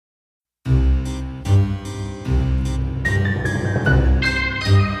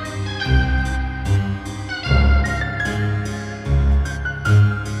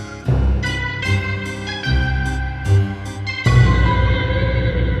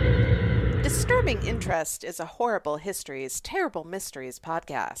Disturbing Interest is a horrible histories, terrible mysteries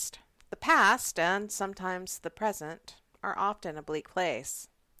podcast. The past, and sometimes the present, are often a bleak place.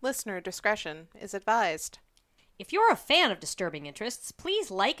 Listener discretion is advised. If you're a fan of Disturbing Interests, please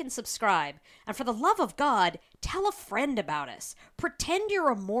like and subscribe. And for the love of God, tell a friend about us. Pretend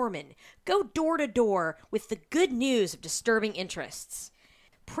you're a Mormon. Go door to door with the good news of Disturbing Interests.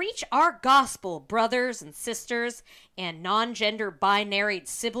 Preach our gospel, brothers and sisters, and non-gender binary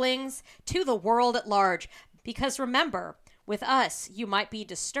siblings, to the world at large. Because remember, with us, you might be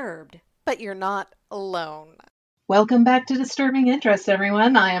disturbed. But you're not alone. Welcome back to Disturbing Interest,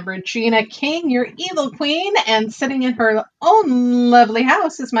 everyone. I am Regina King, your evil queen, and sitting in her own lovely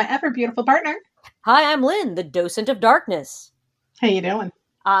house is my ever beautiful partner. Hi, I'm Lynn, the docent of darkness. How you doing?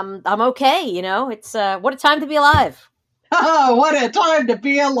 I'm okay, you know. It's what a time to be alive. Oh, what a time to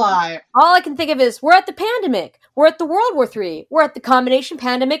be alive. All I can think of is we're at the pandemic. We're at the World War III. We're at the combination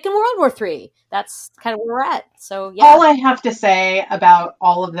pandemic and World War III. That's kind of where we're at. So, yeah. All I have to say about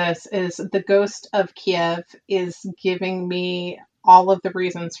all of this is the ghost of Kiev is giving me all of the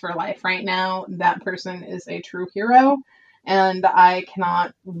reasons for life right now. That person is a true hero, and I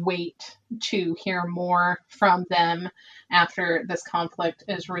cannot wait to hear more from them after this conflict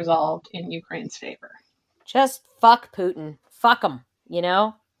is resolved in Ukraine's favor. Just fuck Putin. Fuck him, you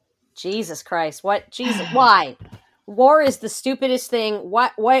know? Jesus Christ. What? Jesus. Why? War is the stupidest thing.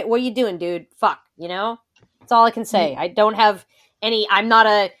 What are you doing, dude? Fuck, you know? That's all I can say. I don't have any, I'm not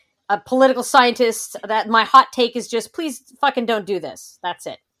a political scientist. That my hot take is just, please fucking don't do this. That's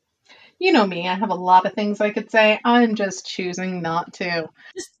it. You know me, I have a lot of things I could say. I'm just choosing not to.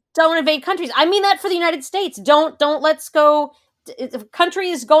 Just don't invade countries. I mean that for the United States. Don't let's go. If a country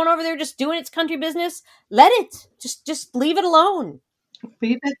is going over there just doing its country business, let it. Just leave it alone.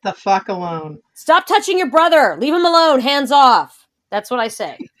 Leave it the fuck alone. Stop touching your brother. Leave him alone. Hands off. That's what I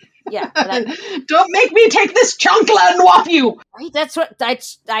say. Yeah. Don't make me take this chunkland off you. Right. That's what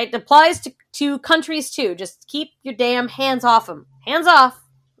it applies to countries too. Just keep your damn hands off them. Hands off.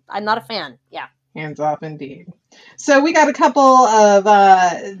 I'm not a fan. Yeah. Hands off indeed. So we got a couple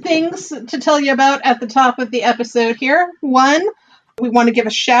of things to tell you about at the top of the episode here. One, we want to give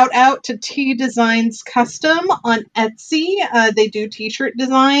a shout out to T Designs Custom on Etsy. They do t-shirt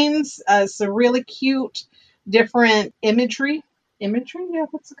designs, so really cute, different imagery. Imagery? Yeah,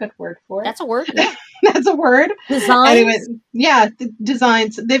 that's a good word for it. That's a word. Yeah. That's a word. Designs? Anyway, yeah,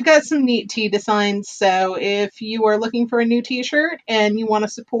 designs. They've got some neat tee designs. So if you are looking for a new t-shirt and you want to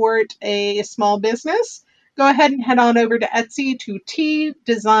support a small business, go ahead and head on over to Etsy to T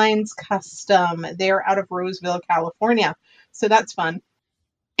Designs Custom. They're out of Roseville, California. So that's fun.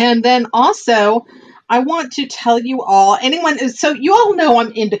 And then also, I want to tell you all, so you all know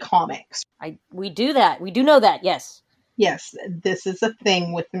I'm into comics. We do that. We do know that, yes. Yes, this is a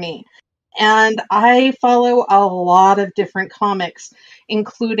thing with me. And I follow a lot of different comics,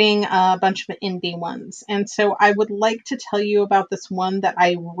 including a bunch of indie ones. And so I would like to tell you about this one that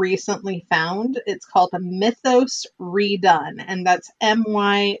I recently found. It's called Mythos Redone, and that's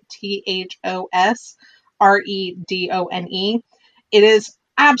MYTHOS REDONE. It is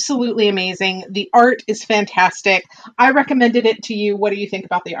absolutely amazing. The art is fantastic. I recommended it to you. What do you think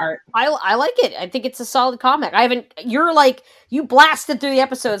about the art? I like it. I think it's a solid comic. You blasted through the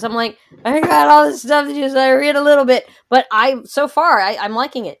episodes. I'm like, I got all this stuff to do, so I read a little bit. But I'm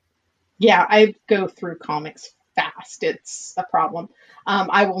liking it. Yeah, I go through comics fast. It's a problem.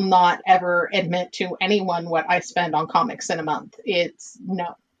 I will not ever admit to anyone what I spend on comics in a month. It's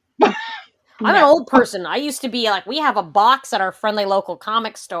no. I'm an old person. I used to be like, we have a box at our friendly local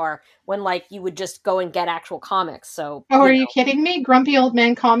comic store when you would just go and get actual comics. So, are you kidding me? Grumpy Old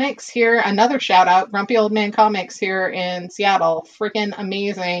Man Comics here. Another shout out. Grumpy Old Man Comics here in Seattle. Freaking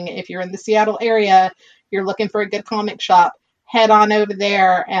amazing. If you're in the Seattle area, you're looking for a good comic shop, head on over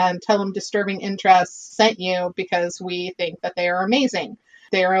there and tell them Disturbing Interests sent you because we think that they are amazing.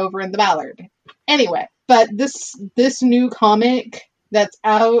 They're over in the Ballard. Anyway, but this new comic that's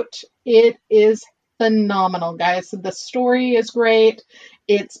out, it is phenomenal, guys. The story is great.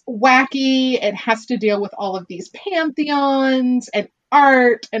 It's wacky. It has to deal with all of these pantheons and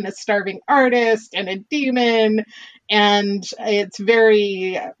art and a starving artist and a demon. And it's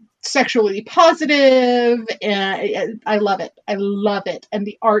very sexually positive. And I love it. I love it. And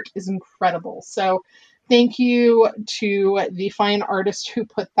the art is incredible. So thank you to the fine artist who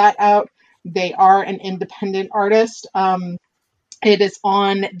put that out. They are an independent artist. It is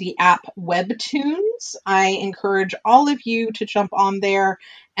on the app Webtoons. I encourage all of you to jump on there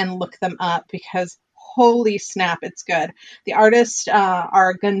and look them up because holy snap, it's good. The artists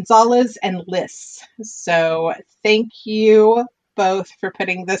are Gonzalez and Liss. So thank you both for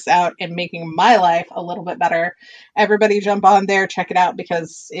putting this out and making my life a little bit better. Everybody jump on there, check it out,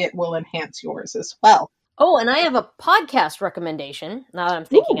 because it will enhance yours as well. Oh, and I have a podcast recommendation, now that I'm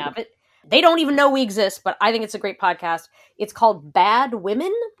thinking of it. They don't even know we exist, but I think it's a great podcast. It's called Bad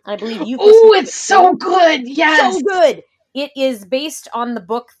Women. I believe you. Oh, it's so good. Yes. So good. It is based on the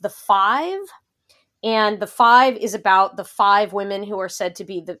book The Five. And The Five is about the 5 women who are said to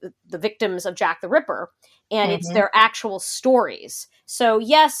be the victims of Jack the Ripper. And it's their actual stories. So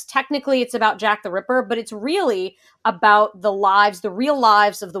yes, technically it's about Jack the Ripper, but it's really about the real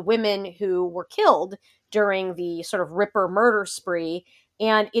lives of the women who were killed during the sort of Ripper murder spree.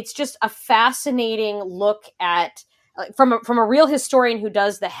 And it's just a fascinating look at, from a real historian who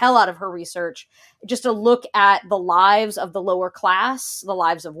does the hell out of her research, just a look at the lives of the lower class, the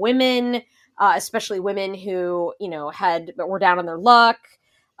lives of women, especially women who, were down on their luck,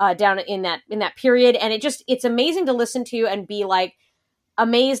 down in that period. And it's amazing to listen to and be like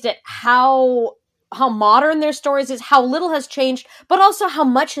amazed at how modern their stories is, how little has changed, but also how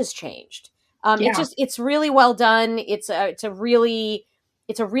much has changed. It's really well done. It's a really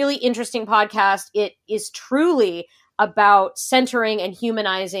interesting podcast. It is truly about centering and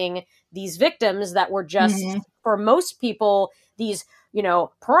humanizing these victims that were just, for most people, these,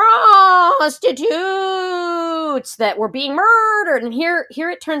 prostitutes that were being murdered. And here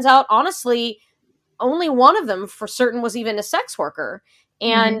it turns out, honestly, only one of them for certain was even a sex worker.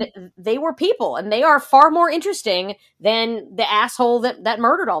 And they were people, and they are far more interesting than the asshole that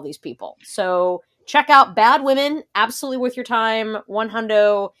murdered all these people. So check out Bad Women, absolutely worth your time,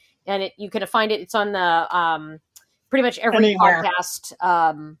 $100, and you can find it. It's on the pretty much every podcast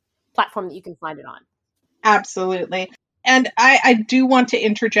platform that you can find it on. Absolutely. And I do want to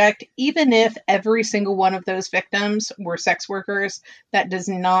interject, even if every single one of those victims were sex workers, that does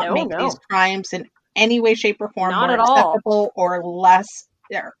not make these crimes in any way, shape, or form more acceptable or less.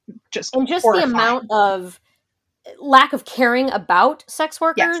 Just horrifying. The amount of lack of caring about sex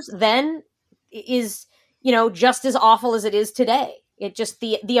workers then is, just as awful as it is today. It just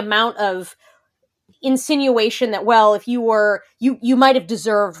the amount of insinuation that, well, if you were, you might have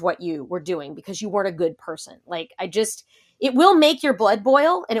deserved what you were doing because you weren't a good person. Like, it will make your blood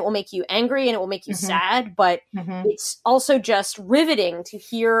boil, and it will make you angry, and it will make you sad, but it's also just riveting to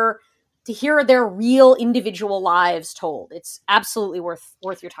hear their real individual lives told. It's absolutely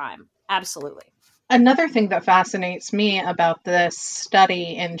worth your time. Absolutely. Another thing that fascinates me about this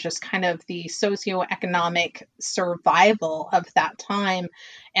study and just kind of the socioeconomic survival of that time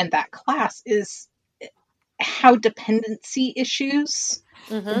and that class is how dependency issues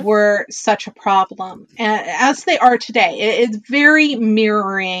were such a problem, as they are today. It's very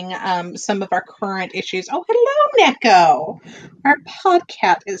mirroring some of our current issues. Oh, hello, Neko. Our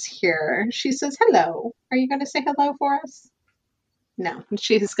podcat is here. She says hello. Are you going to say hello for us? No,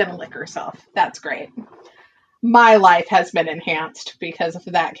 she's going to lick herself. That's great. My life has been enhanced because of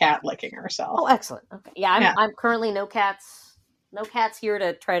that cat licking herself. Oh, excellent. Okay. Yeah, I'm currently no cats here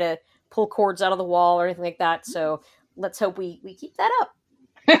to try to pull cords out of the wall or anything like that. So let's hope we keep that up.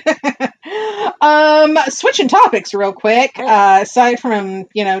 Switching topics real quick. Aside from,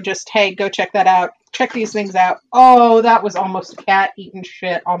 just, hey, go check that out. Check these things out. Oh, that was almost a cat eating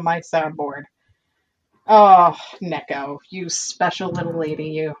shit on my soundboard. Oh, Neko, you special little lady,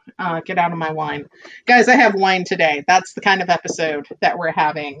 you. Get out of my wine. Guys, I have wine today. That's the kind of episode that we're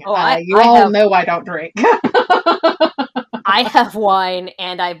having. You all know I don't drink. I have wine,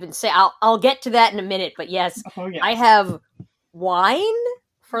 and I've been saying, I'll get to that in a minute, but yes. I have wine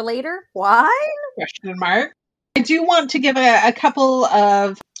for later. Wine? Question mark. I do want to give a couple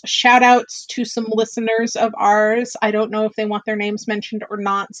of shout outs to some listeners of ours. I don't know if they want their names mentioned or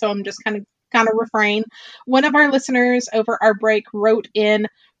not, so I'm just kind of refrain. One of our listeners over our break wrote in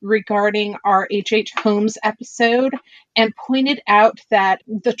regarding our H.H. Holmes episode and pointed out that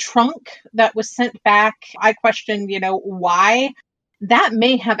the trunk that was sent back, I questioned, why. That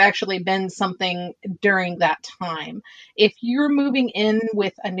may have actually been something during that time. If you're moving in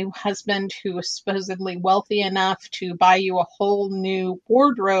with a new husband who is supposedly wealthy enough to buy you a whole new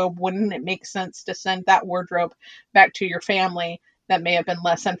wardrobe, wouldn't it make sense to send that wardrobe back to your family? That may have been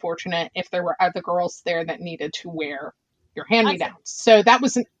less unfortunate if there were other girls there that needed to wear your hand-me-downs. So that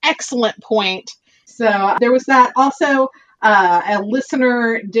was an excellent point. So there was that. Also, a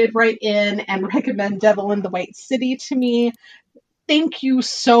listener did write in and recommend Devil in the White City to me. Thank you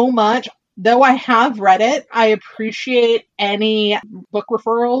so much. Though I have read it, I appreciate any book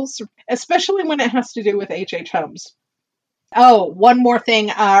referrals, especially when it has to do with H.H. Holmes. Oh, one more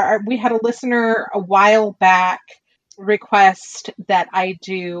thing. We had a listener a while back request that I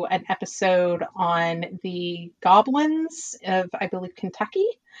do an episode on the goblins of, I believe, Kentucky.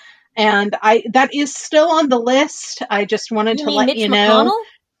 And that is still on the list. I just wanted You to mean let Mitch you know.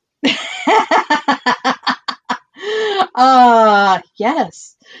 McConnell?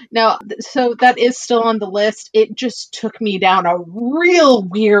 Yes. No, so that is still on the list. It just took me down a real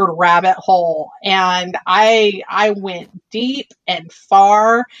weird rabbit hole, and I went deep and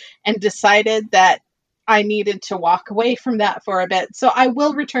far and decided that I needed to walk away from that for a bit. So I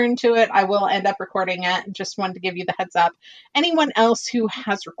will return to it. I will end up recording it. Just wanted to give you the heads up. Anyone else who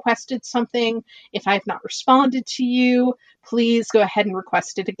has requested something, if I have not responded to you, please go ahead and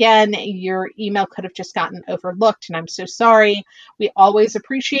request it again. Your email could have just gotten overlooked, and I'm so sorry. We always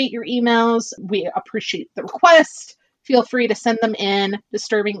appreciate your emails. We appreciate the request. Feel free to send them in,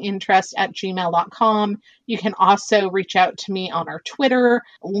 disturbinginterest@gmail.com. You can also reach out to me on our Twitter.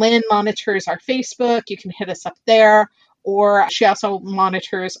 Lynn monitors our Facebook. You can hit us up there. Or she also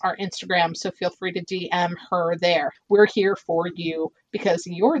monitors our Instagram, so feel free to DM her there. We're here for you because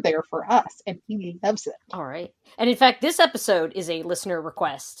you're there for us, and he loves it. All right. And in fact, this episode is a listener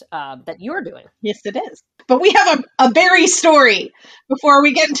request that you're doing. Yes, it is. But we have a Barry story before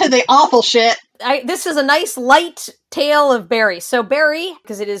we get into the awful shit. This is a nice light tale of Barry. So Barry,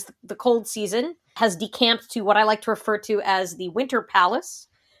 because it is the cold season, has decamped to what I like to refer to as the Winter Palace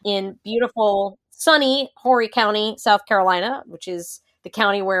in beautiful, sunny Horry County, South Carolina, which is the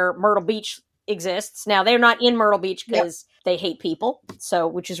county where Myrtle Beach exists. Now, they're not in Myrtle Beach because they hate people, so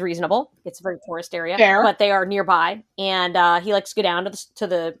which is reasonable. It's a very tourist area, but they are nearby, and he likes to go down to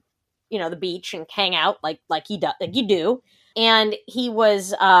the the beach and hang out like you do. And he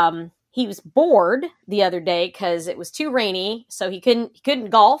was bored the other day because it was too rainy, so he couldn't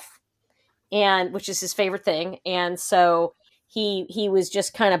golf, and which is his favorite thing, and so he was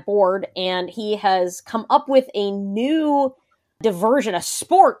just kind of bored, and he has come up with a new diversion, a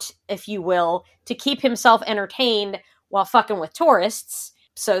sport, if you will, to keep himself entertained while fucking with tourists.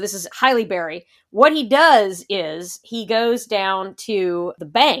 So this is highly Barry. What he does is he goes down to the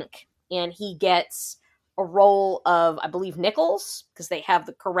bank and he gets a roll of, I believe, nickels, because they have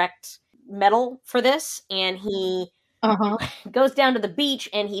the correct metal for this, and he goes down to the beach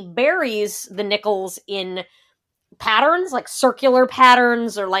and he buries the nickels in patterns, like circular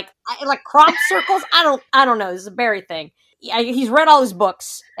patterns or like crop circles. I don't know. This is a Barry thing. He's read all his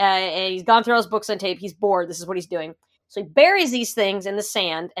books, and he's gone through all his books on tape. He's bored. This is what he's doing. So he buries these things in the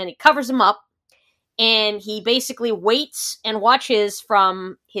sand, and he covers them up, and he basically waits and watches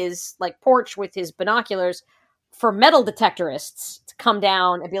from his porch with his binoculars for metal detectorists to come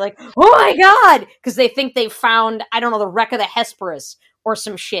down and be like, "Oh my god!" because they think they've found, I don't know, the wreck of the Hesperus or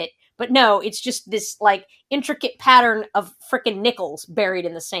some shit. But no, it's just this intricate pattern of frickin' nickels buried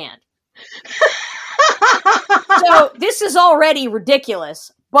in the sand. So this is already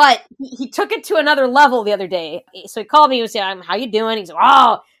ridiculous, but he took it to another level the other day. So he called me, he was saying, "How you doing?" He's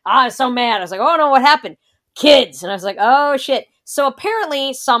like, I'm so mad. I was like, "Oh no, what happened?" "Kids." And I was like, "Oh shit." So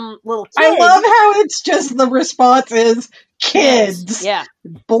apparently some little kid... I love how it's just the response is kids. Yeah.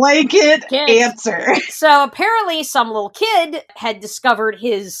 Blanket answer. So apparently some little kid had discovered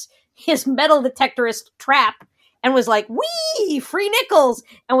his metal detectorist trap and was like, "Wee, free nickels,"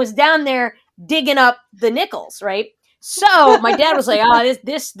 and was down there digging up the nickels, right? So my dad was like,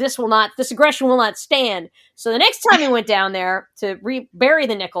 this aggression will not stand. So the next time he went down there to bury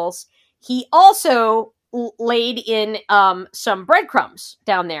the nickels, he also laid in some breadcrumbs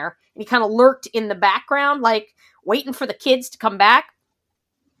down there, and he kind of lurked in the background, waiting for the kids to come back.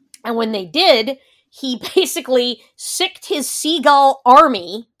 And when they did, he basically sicked his seagull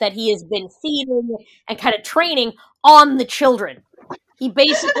army that he has been feeding and kind of training on the children. He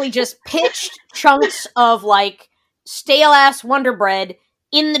basically just pitched chunks of stale ass Wonder Bread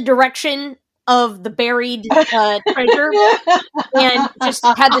in the direction of the buried treasure, and just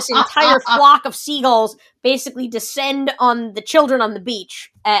had this entire flock of seagulls basically descend on the children on the beach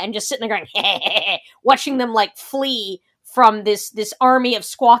and just sitting there going, watching them flee from this army of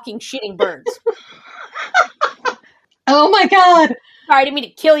squawking, shitting birds. Oh my god! Sorry, I didn't mean to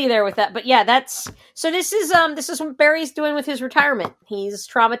kill you there with that, but yeah, this is what Barry's doing with his retirement. He's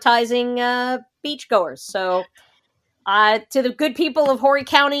traumatizing beachgoers. So, to the good people of Horry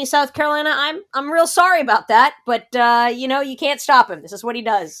County, South Carolina, I'm real sorry about that, but you can't stop him. This is what he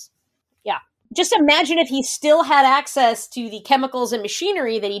does. Yeah. Just imagine if he still had access to the chemicals and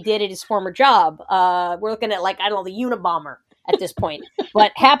machinery that he did at his former job. We're looking at the Unabomber at this point.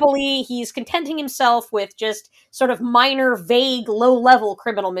 But happily, he's contenting himself with just sort of minor, vague, low-level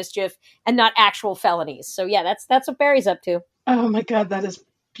criminal mischief and not actual felonies. So yeah, that's what Barry's up to. Oh my god, that is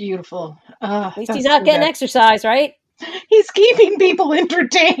beautiful. At least he's not getting exercise, right? He's keeping people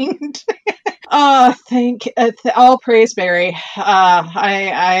entertained. All praise Barry.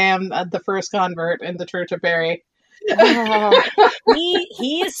 I am the first convert in the Church of Barry.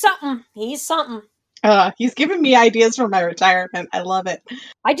 He is something. He's something. He's giving me ideas for my retirement. I love it.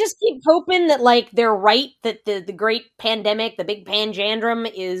 I just keep hoping that, like, they're right, that the great pandemic, the big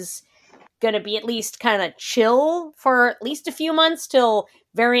panjandrum, is going to be at least kind of chill for at least a few months till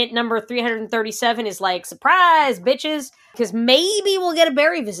variant number 337 is like, surprise, bitches. Because maybe we'll get a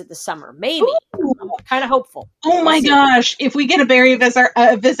Barry visit this summer. Maybe. Ooh. I'm kind of hopeful. Oh my gosh. If we get a Barry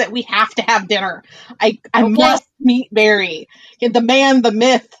visit, we have to have dinner. I must meet Barry. The man, the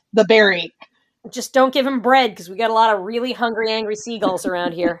myth, the Barry. Just don't give him bread, because we got a lot of really hungry, angry seagulls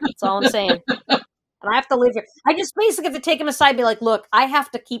around here. That's all I'm saying. And I have to live here. I just basically have to take him aside and be like, look, I have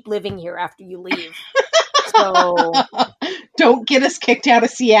to keep living here after you leave. So don't get us kicked out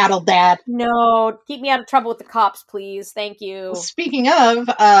of Seattle, Dad. No, keep me out of trouble with the cops, please. Thank you. Speaking of,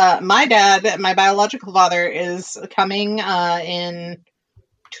 my dad, my biological father, is coming in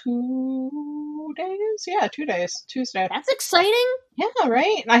 2 days? Yeah, 2 days. Tuesday. That's exciting. Yeah,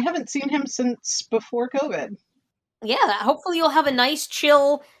 right? I haven't seen him since before COVID. Yeah, hopefully you'll have a nice,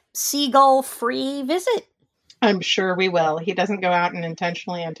 chill, seagull-free visit. I'm sure we will. He doesn't go out and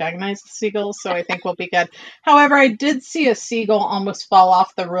intentionally antagonize the seagulls, so I think we'll be good. However, I did see a seagull almost fall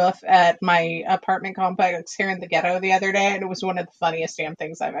off the roof at my apartment complex here in the ghetto the other day, and it was one of the funniest damn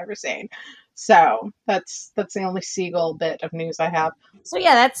things I've ever seen. So that's the only seagull bit of news I have. So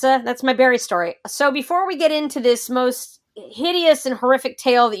yeah, that's my Barry story. So before we get into this most hideous and horrific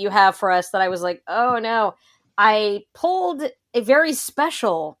tale that you have for us, that I was like, oh no, I pulled a very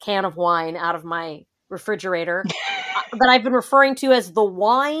special can of wine out of my refrigerator that I've been referring to as the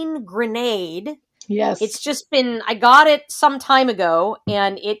wine grenade. Yes. It's just been, I got it some time ago,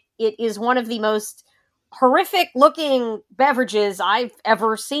 and it is one of the most horrific looking beverages I've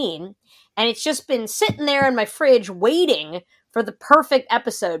ever seen. And it's just been sitting there in my fridge waiting for the perfect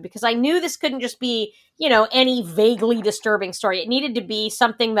episode, because I knew this couldn't just be, any vaguely disturbing story. It needed to be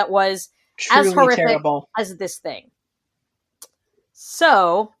something that was truly as horrific terrible as this thing.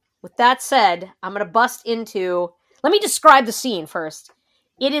 So, with that said, I'm going to bust into... Let me describe the scene first.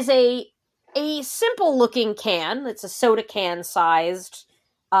 It is a simple-looking can. It's a soda can-sized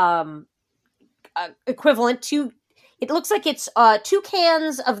equivalent to... It looks like it's 2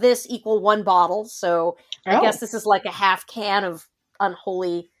 cans of this equal 1 bottle, so I guess this is like a half can of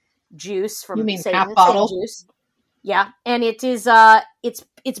unholy juice from Satan. Half bottle? Satan juice. Yeah, and it is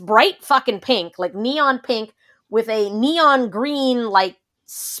it's bright fucking pink, like neon pink, with a neon green like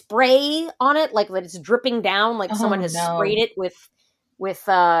spray on it, like that it's dripping down, like someone has sprayed it with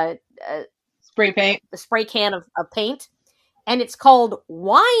spray paint, the spray can of paint, and it's called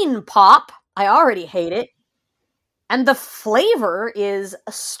Wine Pop. I already hate it. And the flavor is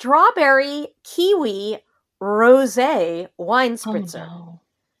a strawberry kiwi rosé wine spritzer. Oh, no.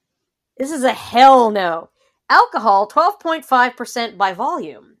 This is a hell no. Alcohol, 12.5% by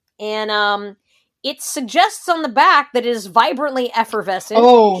volume. And it suggests on the back that it is vibrantly effervescent.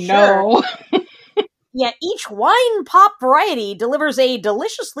 Oh, no. Yet each wine pop variety delivers a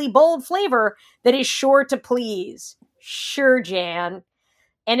deliciously bold flavor that is sure to please. Sure, Jan.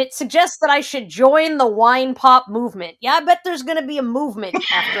 And it suggests that I should join the wine pop movement. Yeah, I bet there's going to be a movement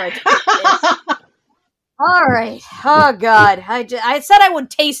after I taste this. All right. Oh, God. I said I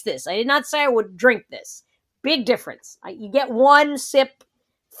would taste this. I did not say I would drink this. Big difference. You get one sip.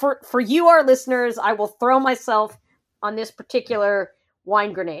 For you, our listeners, I will throw myself on this particular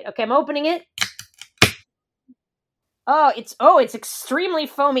wine grenade. Okay, I'm opening it. It's extremely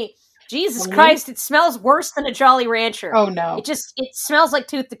foamy. Jesus Christ, it smells worse than a Jolly Rancher. Oh, no. It smells like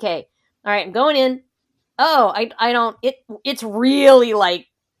tooth decay. All right, I'm going in. Oh, it's really like,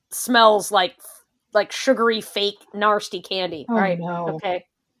 smells like sugary, fake, nasty candy. Oh, all right, no. Okay.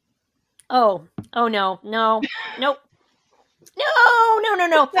 Oh, no, nope. No.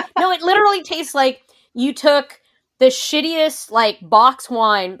 No, it literally tastes like you took the shittiest, like, box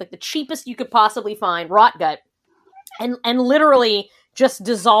wine, like the cheapest you could possibly find, rot gut, and literally just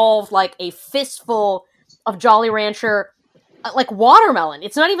dissolved like a fistful of Jolly Rancher, like watermelon.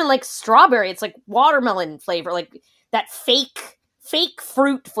 It's not even like strawberry. It's like watermelon flavor, like that fake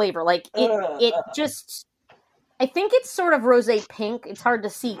fruit flavor. Like it just, I think it's sort of rosé pink. It's hard to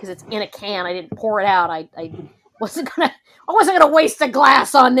see because it's in a can. I didn't pour it out. I wasn't gonna waste a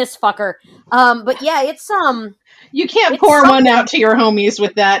glass on this fucker. But yeah, it's you can't pour one out to your homies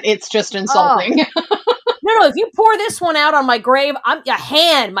with that. It's just insulting. No, if you pour this one out on my grave,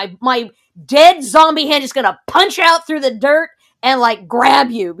 my dead zombie hand is gonna punch out through the dirt and like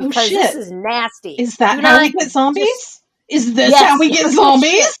grab you because shit. this is nasty. Is that Do how not we get zombies? Is this Yes. how we get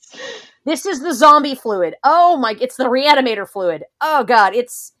zombies? This is the zombie fluid. Oh my, it's the reanimator fluid. Oh god,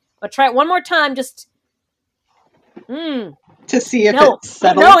 I'll try it one more time, just To see if no, it's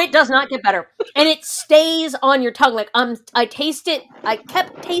settled. no, it does not get better, and it stays on your tongue. Like I taste it. I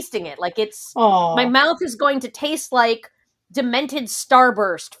kept tasting it. Like it's Aw. my mouth is going to taste like demented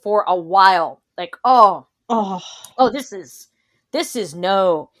Starburst for a while. Like oh, this is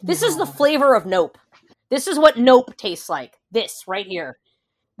no. This is the flavor of Nope. This is what Nope tastes like. This right here.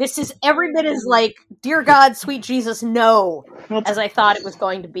 This is every bit as like, dear God, sweet Jesus, no, as I thought it was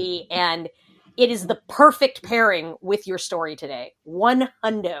going to be, and it is the perfect pairing with your story today.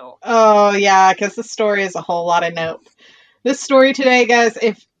 100. Oh, yeah, because the story is a whole lot of Nope. This story today, guys,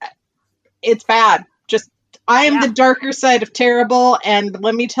 if it's bad, I am the darker side of terrible, and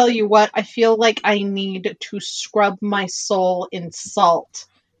let me tell you what, I feel like I need to scrub my soul in salt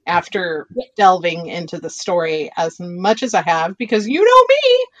after delving into the story as much as I have, because you know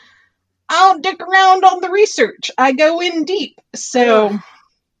me, I don't dick around on the research. I go in deep. So,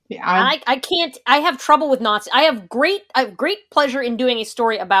 yeah. I can't, I have trouble with Nazis. I have great pleasure in doing a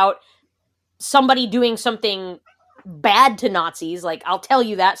story about somebody doing something bad to Nazis. Like, I'll tell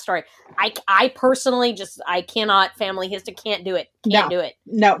you that story. I personally I cannot, family history, can't do it. Can't do it.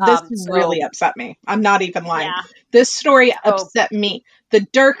 No, this really upset me. I'm not even lying. Yeah. This story upset me. The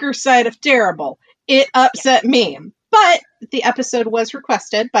darker side of terrible. It upset me. But the episode was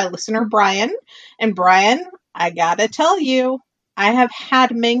requested by listener Brian. And Brian, I gotta tell you, I have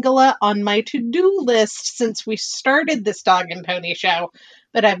had Mangala on my to-do list since we started this Dog and Pony show,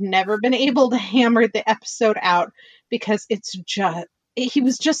 but I've never been able to hammer the episode out because he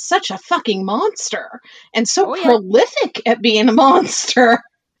was just such a fucking monster and so prolific at being a monster.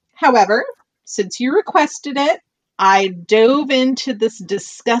 However, since you requested it, I dove into this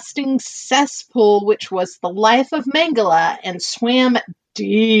disgusting cesspool, which was the life of Mangala, and swam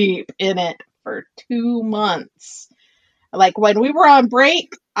deep in it for 2 months. Like, when we were on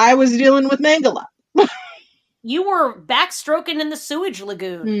break, I was dealing with Mangala. You were backstroking in the sewage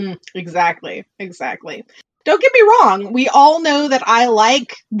lagoon. Exactly. Don't get me wrong, we all know that I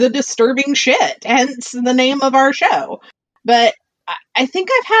like the disturbing shit, hence the name of our show. But I think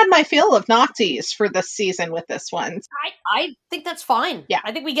I've had my fill of Nazis for this season with this one. I think that's fine. Yeah.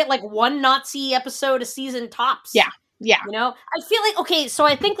 I think we get like one Nazi episode a season tops. Yeah. You know? I feel like, okay, so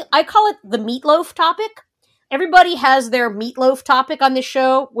I think I call it the meatloaf topic. Everybody has their meatloaf topic on this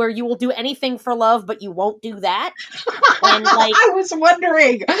show where you will do anything for love, but you won't do that. And like, I was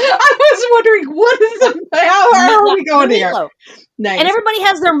wondering, what is how are we going here? Nice. And everybody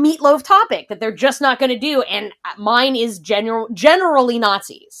has their meatloaf topic that they're just not going to do. And mine is generally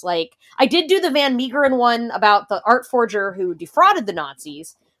Nazis. Like, I did do the Van Meegeren one about the art forger who defrauded the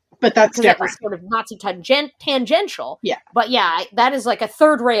Nazis. But that's different. That was sort of Nazi tangential. Yeah. But yeah, that is like a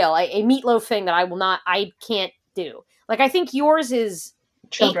third rail, a meatloaf thing that I can't do. Like, I think yours is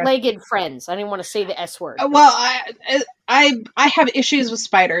children. 8-legged friends. I didn't want to say the S word. Well, I have issues with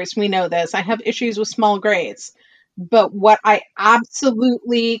spiders. We know this. I have issues with small grays. But what I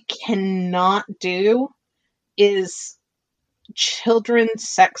absolutely cannot do is children's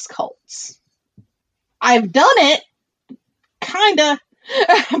sex cults. I've done it, kinda.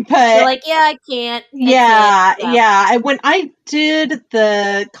 But you're like, I can't. Yeah. When I did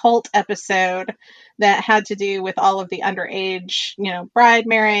the cult episode that had to do with all of the underage, bride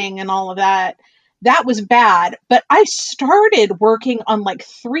marrying and all of that, that was bad. But I started working on like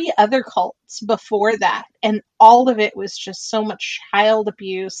 3 other cults before that, and all of it was just so much child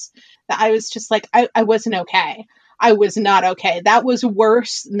abuse that I was just like, I wasn't okay. I was not okay. That was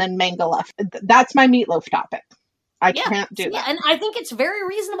worse than Mangala. That's my meatloaf topic. I can't do that. Yeah, and I think it's very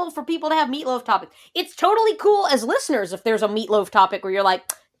reasonable for people to have meatloaf topics. It's totally cool as listeners if there's a meatloaf topic where you're like,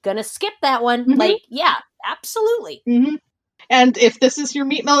 gonna skip that one. Mm-hmm. Like, yeah, absolutely. Mm-hmm. And if this is your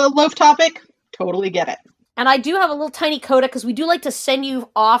meatloaf topic, totally get it. And I do have a little tiny coda because we do like to send you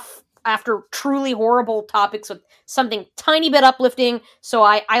off after truly horrible topics with something tiny bit uplifting. So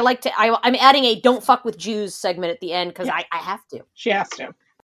I'm adding a don't fuck with Jews segment at the end because I have to. She has to.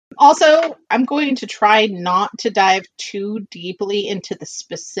 Also, I'm going to try not to dive too deeply into the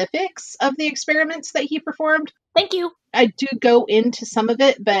specifics of the experiments that he performed. Thank you. I do go into some of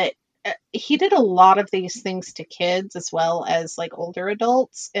it, but he did a lot of these things to kids as well as like older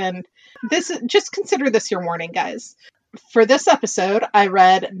adults. And just consider this your warning, guys. For this episode, I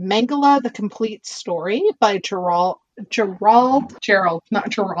read Mangala, the Complete Story by Gerald.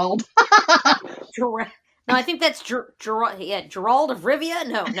 No, I think that's Gerald of Rivia.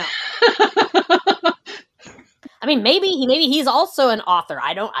 No. I mean, maybe he's also an author.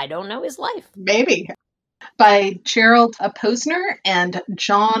 I don't know his life. Maybe. By Gerald Posner and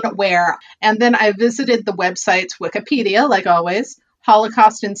John Ware. And then I visited the websites Wikipedia, like always,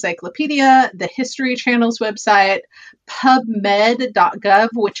 Holocaust Encyclopedia, the History Channel's website, PubMed.gov,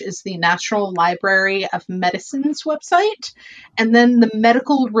 which is the National Library of Medicine's website, and then the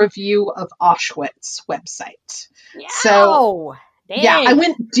Medical Review of Auschwitz website. Yeah. So, dang. Yeah, I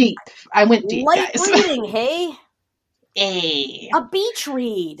went deep. Light guys. reading, hey? Hey. A beach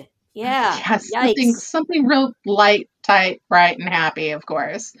read. Yeah. Yeah, something real light, tight, bright, and happy, of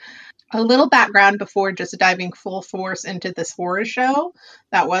course. A little background before just diving full force into this horror show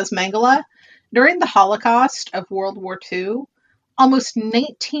that was Mengele. During the Holocaust of World War II, almost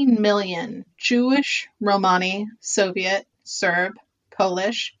 19 million Jewish, Romani, Soviet, Serb,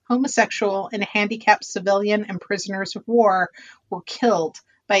 Polish, homosexual, and handicapped civilian and prisoners of war were killed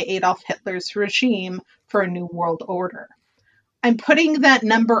by Adolf Hitler's regime for a new world order. I'm putting that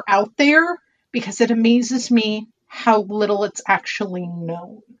number out there because it amazes me how little it's actually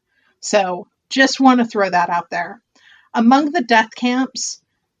known. So just want to throw that out there. Among the death camps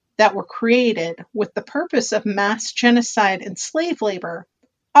that were created with the purpose of mass genocide and slave labor,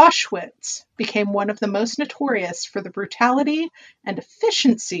 Auschwitz became one of the most notorious for the brutality and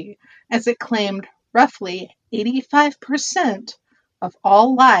efficiency, as it claimed roughly 85% of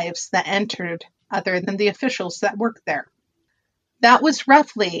all lives that entered other than the officials that worked there. That was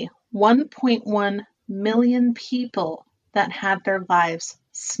roughly 1.1 million people that had their lives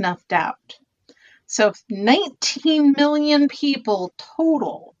snuffed out. So if 19 million people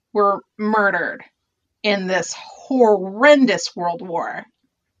total were murdered in this horrendous world war,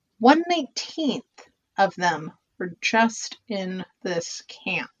 1/19 of them were just in this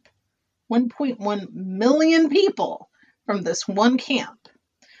camp. 1.1 million people from this one camp.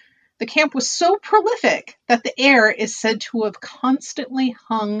 The camp was so prolific that the air is said to have constantly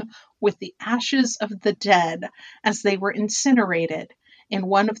hung with the ashes of the dead as they were incinerated in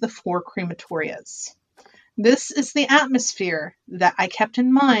one of the 4 crematorias. This is the atmosphere that I kept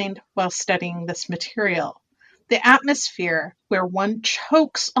in mind while studying this material. The atmosphere where one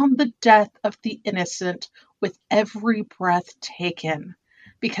chokes on the death of the innocent with every breath taken,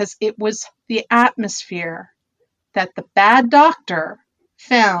 because it was the atmosphere that the bad doctor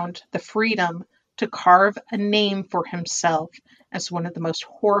found the freedom to carve a name for himself as one of the most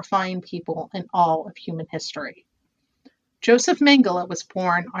horrifying people in all of human history. Joseph Mengele was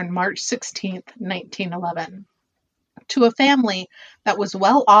born on March 16, 1911, to a family that was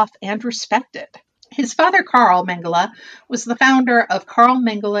well off and respected. His father, Carl Mengele, was the founder of Carl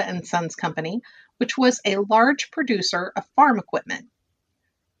Mengele and Sons Company, which was a large producer of farm equipment.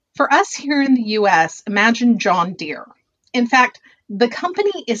 For us here in the U.S., imagine John Deere. In fact, the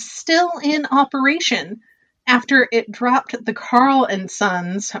company is still in operation after it dropped the Carl and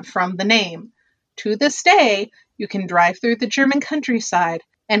Sons from the name. To this day, you can drive through the German countryside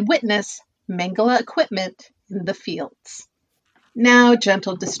and witness Mengele equipment in the fields. Now,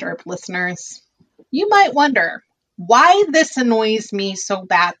 gentle Disturbed listeners, you might wonder why this annoys me so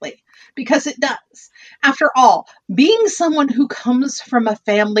badly. Because it does. After all, being someone who comes from a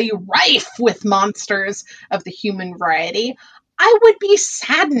family rife with monsters of the human variety, I would be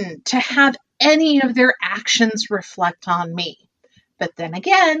saddened to have any of their actions reflect on me. But then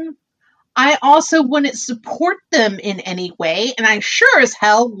again, I also wouldn't support them in any way, and I sure as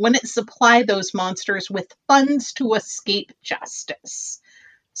hell wouldn't supply those monsters with funds to escape justice.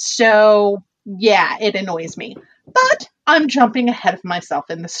 So, yeah, it annoys me. But I'm jumping ahead of myself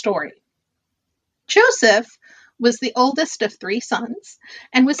in the story. Joseph was the oldest of 3 sons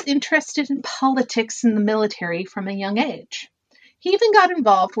and was interested in politics and the military from a young age. He even got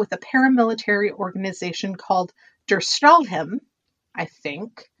involved with a paramilitary organization called Der Stahlhelm, I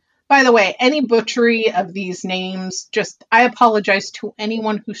think. By the way, any butchery of these names, I apologize to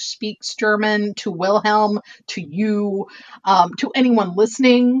anyone who speaks German, to Wilhelm, to you, to anyone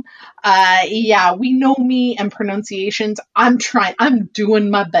listening. Yeah, we know me and pronunciations. I'm doing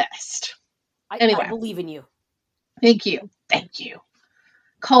my best. Anyway. I believe in you. Thank you.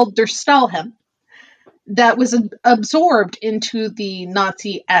 Called Der Stahlhelm, that was absorbed into the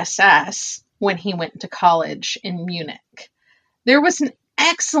Nazi SS when he went to college in Munich. There was an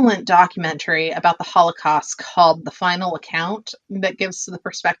excellent documentary about the Holocaust called The Final Account that gives the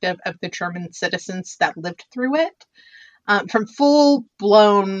perspective of the German citizens that lived through it. From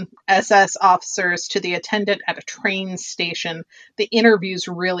full-blown SS officers to the attendant at a train station, the interviews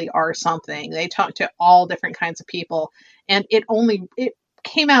really are something. They talk to all different kinds of people, and it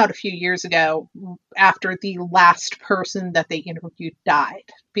came out a few years ago after the last person that they interviewed died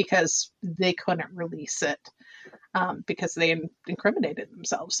because they couldn't release it. because they incriminated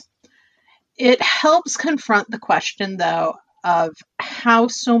themselves. It helps confront the question, though, of how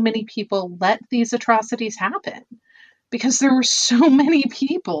so many people let these atrocities happen, because there were so many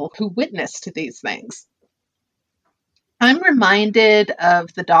people who witnessed these things. I'm reminded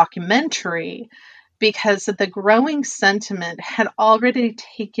of the documentary because the growing sentiment had already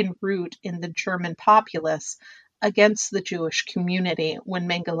taken root in the German populace against the Jewish community when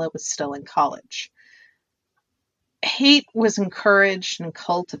Mengele was still in college. Hate was encouraged and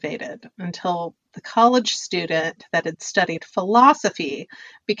cultivated until the college student that had studied philosophy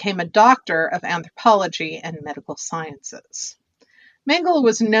became a doctor of anthropology and medical sciences. Mengele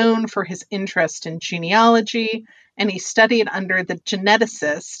was known for his interest in genealogy, and he studied under the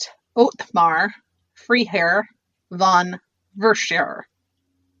geneticist Ottmar Freiherr von Verschuer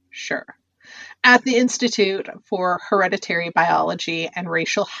at the Institute for Hereditary Biology and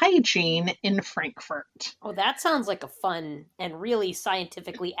Racial Hygiene in Frankfurt. Oh, that sounds like a fun and really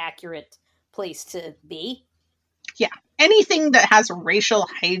scientifically accurate place to be. Yeah, anything that has racial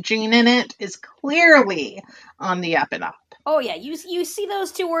hygiene in it is clearly on the up and up. Oh yeah, you see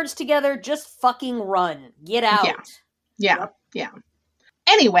those two words together, just fucking run. Get out. Yeah.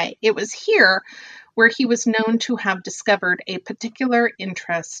 Anyway, it was here where he was known to have discovered a particular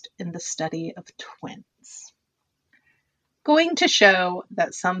interest in the study of twins. Going to show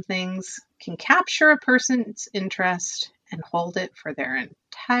that some things can capture a person's interest and hold it for their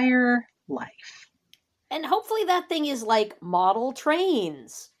entire life. And hopefully that thing is like model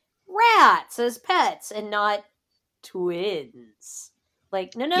trains, rats as pets, and not twins.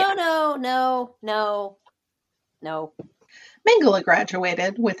 Like, no. Mengele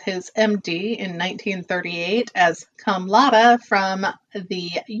graduated with his MD in 1938 as cum laude from the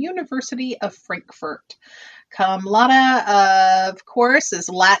University of Frankfurt. Cum laude, of course, is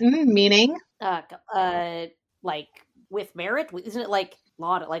Latin meaning... like with merit? Isn't it like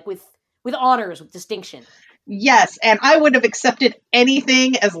laude, like with honors, with distinction? Yes, and I would have accepted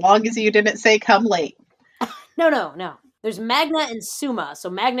anything as long as you didn't say come late. No. There's magna and summa. So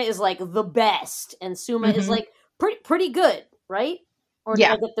magna is like the best, and summa is like pretty good, right? Or did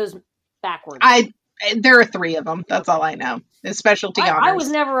I get those backwards? There are 3 of them. That's all I know. It's specialty honors. I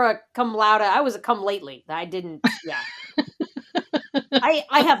was never a cum laude. I was a cum lately. I didn't. Yeah.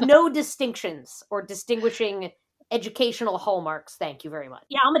 I have no distinctions or distinguishing educational hallmarks. Thank you very much.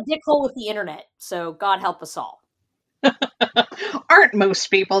 Yeah, I'm a dickhole with the internet. So God help us all. Aren't most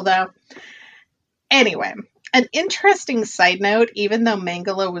people, though? Anyway, an interesting side note, even though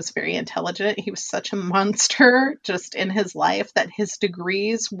Mengele was very intelligent, he was such a monster just in his life that his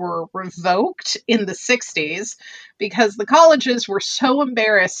degrees were revoked in the 60s because the colleges were so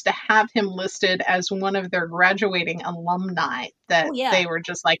embarrassed to have him listed as one of their graduating alumni that they were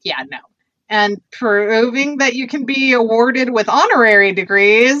just like, yeah, no. And proving that you can be awarded with honorary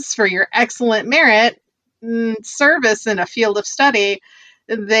degrees for your excellent merit service in a field of study,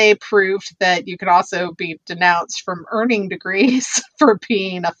 they proved that you could also be denounced from earning degrees for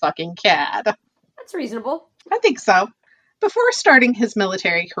being a fucking cad. That's reasonable. I think so. Before starting his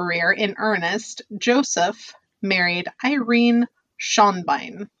military career in earnest, Joseph married Irene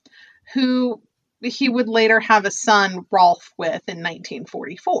Schonbein, who he would later have a son, Rolf, with in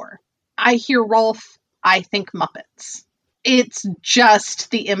 1944. I hear Rolf, I think Muppets. It's just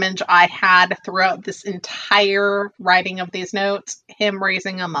the image I had throughout this entire writing of these notes, him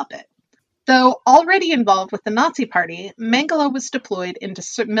raising a Muppet. Though already involved with the Nazi Party, Mengele was deployed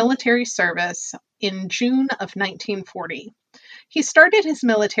into military service in June of 1940. He started his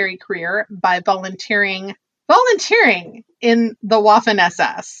military career by volunteering in the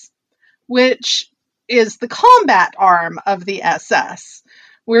Waffen-SS, which is the combat arm of the SS,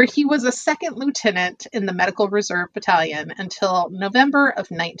 where he was a second lieutenant in the Medical Reserve Battalion until November of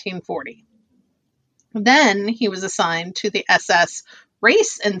 1940. Then he was assigned to the SS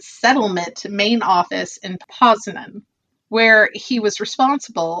Race and Settlement main office in Poznan, where he was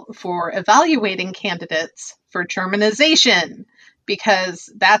responsible for evaluating candidates for Germanization, because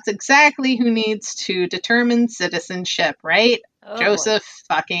that's exactly who needs to determine citizenship, right? Oh, Joseph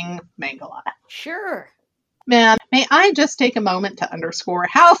fucking Mengele. Sure. Man, may I just take a moment to underscore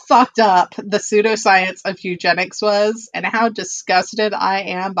how fucked up the pseudoscience of eugenics was and how disgusted I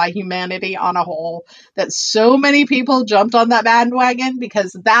am by humanity on a whole that so many people jumped on that bandwagon,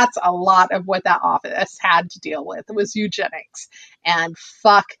 because that's a lot of what that office had to deal with was eugenics, and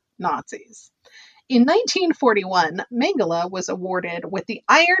fuck Nazis. In 1941, Mengele was awarded with the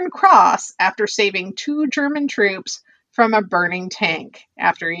Iron Cross after saving 2 German troops from a burning tank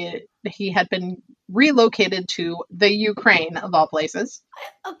after he had been relocated to the Ukraine, of all places.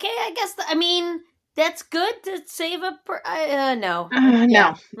 Okay, I guess, That's good to save a... no.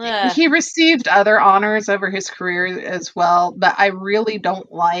 No. Ugh. He received other honors over his career as well, but I really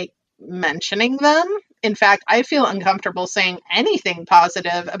don't like mentioning them. In fact, I feel uncomfortable saying anything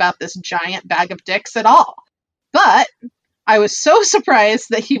positive about this giant bag of dicks at all. But I was so surprised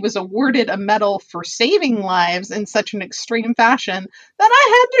that he was awarded a medal for saving lives in such an extreme fashion that I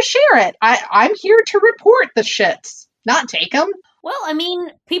had to share it. I'm here to report the shits, not take them. Well, I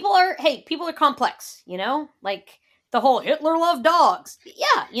mean, people are complex, you know? Like, the whole Hitler loved dogs.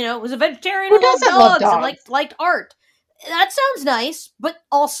 Yeah, you know, was a vegetarian Who who loved doesn't love dogs and dogs? liked art. That sounds nice, but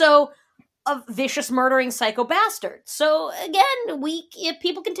also a vicious murdering psycho bastard. So, again,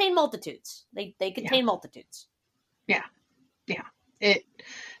 people contain multitudes. They contain multitudes. Yeah.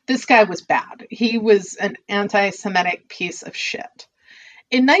 This guy was bad. He was an anti-Semitic piece of shit.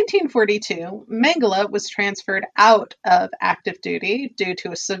 In 1942, Mengele was transferred out of active duty due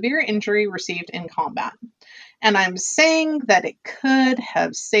to a severe injury received in combat. And I'm saying that it could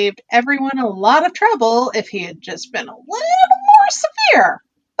have saved everyone a lot of trouble if he had just been a little more severe.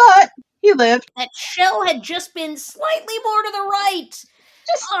 But he lived. That shell had just been slightly more to the right.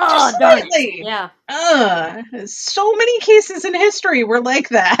 Just darn it. slightly. Yeah. So many cases in history were like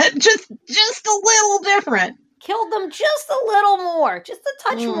that. Just a little different. Killed them just a little more. Just a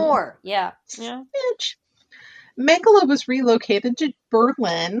touch more. Yeah. Bitch. Mengele was relocated to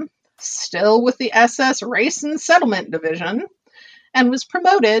Berlin, still with the SS Race and Settlement Division, and was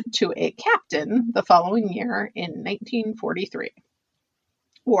promoted to a captain the following year in 1943.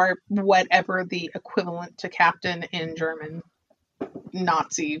 Or whatever the equivalent to captain in German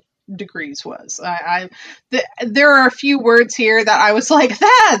Nazi degrees was. There are a few words here that I was like,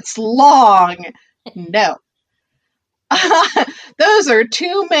 that's long. No. Those are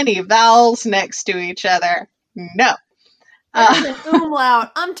too many vowels next to each other. No. There's an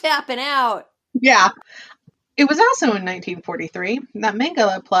umlaut. I'm tapping out. Yeah. It was also in 1943 that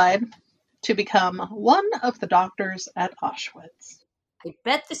Mengele applied to become one of the doctors at Auschwitz. I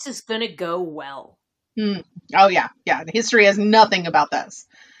bet this is going to go well. Oh, yeah. The history has nothing about this.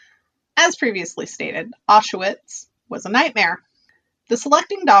 As previously stated, Auschwitz was a nightmare. The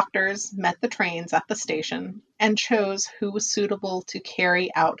selecting doctors met the trains at the station and chose who was suitable to carry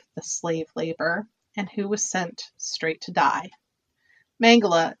out the slave labor and who was sent straight to die.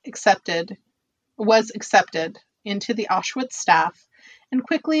 Mengele was accepted into the Auschwitz staff and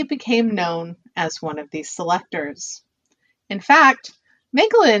quickly became known as one of these selectors. In fact,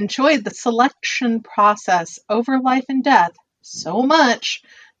 Mengele enjoyed the selection process over life and death so much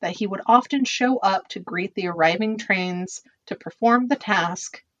that he would often show up to greet the arriving trains to perform the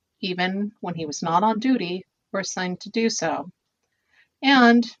task, even when he was not on duty or assigned to do so.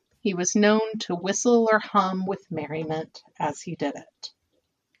 And he was known to whistle or hum with merriment as he did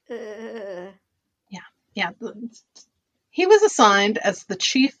it. Yeah. He was assigned as the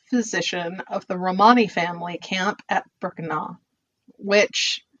chief physician of the Romani family camp at Birkenau,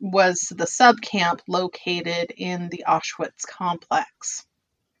 which was the sub-camp located in the Auschwitz complex.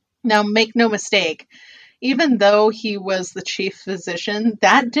 Now, make no mistake, even though he was the chief physician,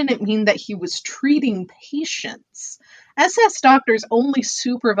 that didn't mean that he was treating patients. SS doctors only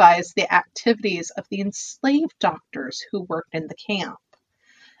supervised the activities of the enslaved doctors who worked in the camp.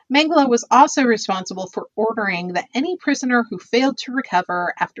 Mengele was also responsible for ordering that any prisoner who failed to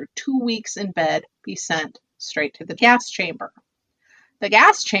recover after 2 weeks in bed be sent straight to the gas chamber. The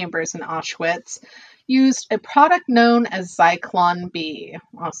gas chambers in Auschwitz used a product known as Zyklon B,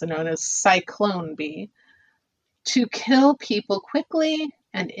 also known as Cyclone B, to kill people quickly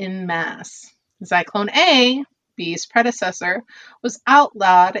and en masse. Zyklon A, B's predecessor, was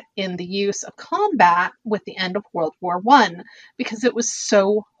outlawed in the use of combat with the end of World War I because it was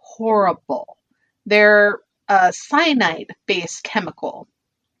so horrible. They're a cyanide-based chemical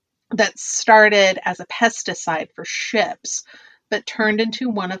that started as a pesticide for ships, but turned into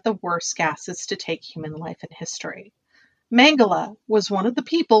one of the worst gases to take human life in history. Mengele was one of the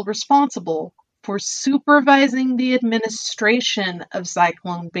people responsible for supervising the administration of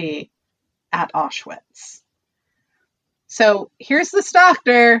Zyklon B at Auschwitz. So here's this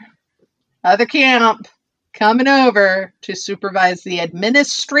doctor, other camp, coming over to supervise the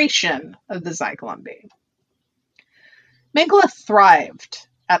administration of the Zyklon B. Mengele thrived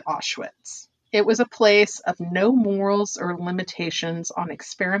at Auschwitz. It was a place of no morals or limitations on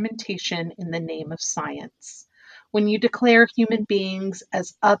experimentation in the name of science. When you declare human beings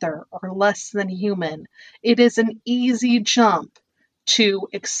as other or less than human, it is an easy jump to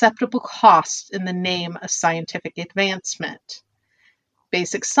acceptable costs in the name of scientific advancement.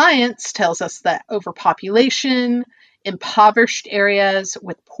 Basic science tells us that overpopulation, Impoverished areas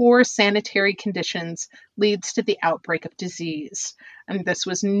with poor sanitary conditions leads to the outbreak of disease, and this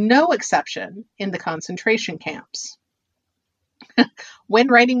was no exception in the concentration camps. When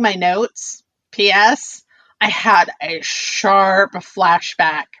writing my notes, P.S., I had a sharp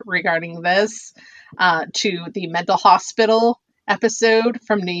flashback regarding this to the mental hospital episode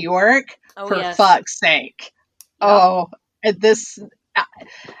from New York. Oh, For yes. fuck's sake. Yep. Oh,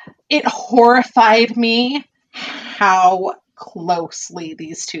 it horrified me how closely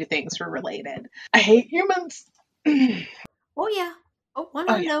these two things were related. I hate humans. Oh, yeah. Oh, one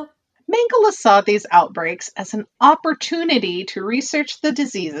Oh, I yeah. know. Mengele saw these outbreaks as an opportunity to research the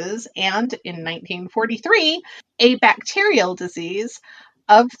diseases, and in 1943, a bacterial disease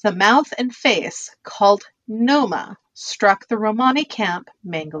of the mouth and face called Noma struck the Romani camp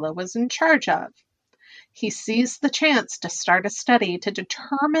Mengele was in charge of. He seized the chance to start a study to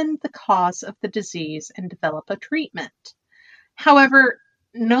determine the cause of the disease and develop a treatment. However,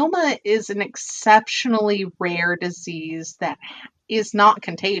 Noma is an exceptionally rare disease that is not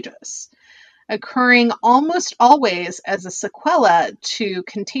contagious, occurring almost always as a sequela to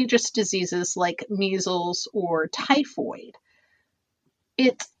contagious diseases like measles or typhoid.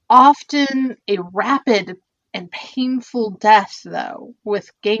 It's often a rapid and painful death, though,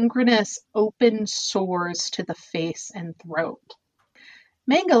 with gangrenous open sores to the face and throat.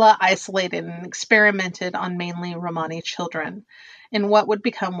 Mengele isolated and experimented on mainly Romani children in what would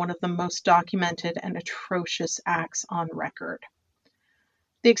become one of the most documented and atrocious acts on record.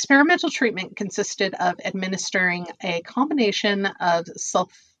 The experimental treatment consisted of administering a combination of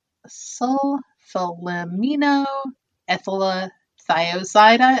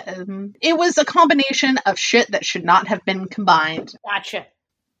sulfonaminoethylthiazide. It was a combination of shit that should not have been combined. Gotcha.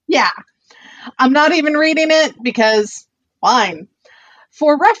 Yeah. I'm not even reading it because fine.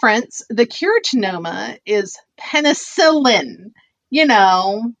 For reference, the cure to Noma is penicillin,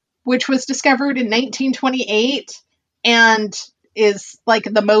 which was discovered in 1928 and is like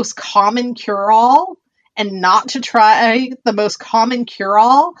the most common cure-all. And not to try the most common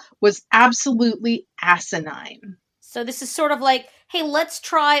cure-all was absolutely asinine. So this is sort of like, hey, let's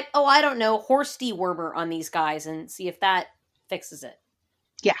try, I don't know, horse dewormer on these guys and see if that fixes it.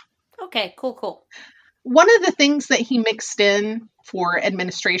 Yeah. Okay, cool. One of the things that he mixed in for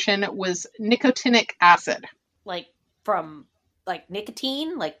administration was nicotinic acid. Like from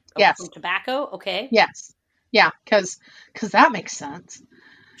nicotine? Yes. From tobacco? Okay. Yes. Yeah, because that makes sense.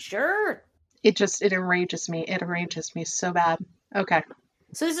 Sure. It enrages me. It enrages me so bad. Okay.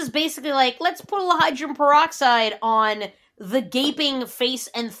 So this is basically like, let's put a little hydrogen peroxide on the gaping face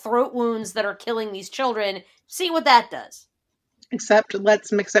and throat wounds that are killing these children. See what that does. Except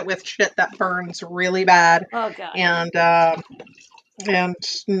let's mix it with shit that burns really bad. Oh, God. And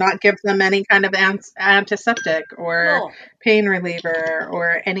not give them any kind of antiseptic or pain reliever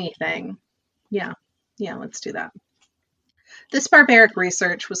or anything. Yeah, let's do that. This barbaric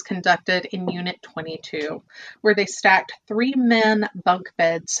research was conducted in Unit 22, where they stacked 3 men bunk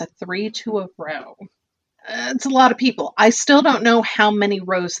beds, 3 to a row. It's a lot of people. I still don't know how many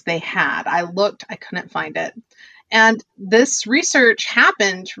rows they had. I looked, I couldn't find it. And this research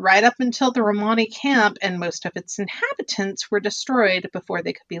happened right up until the Romani camp, and most of its inhabitants were destroyed before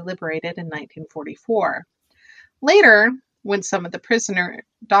they could be liberated in 1944. Later, when some of the prisoner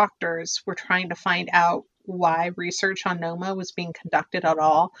doctors were trying to find out why research on Noma was being conducted at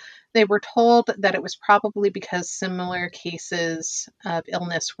all, they were told that it was probably because similar cases of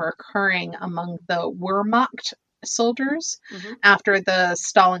illness were occurring among the Wehrmacht soldiers after the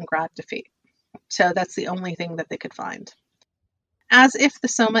Stalingrad defeat. So that's the only thing that they could find. As if the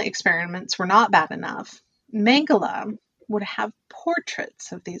Soma experiments were not bad enough, Mengele would have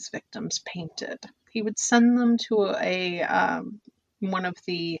portraits of these victims painted. He would send them to one of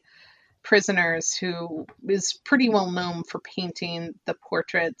the prisoners who is pretty well known for painting the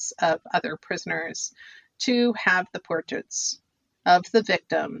portraits of other prisoners, to have the portraits of the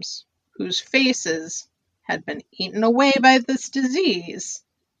victims whose faces had been eaten away by this disease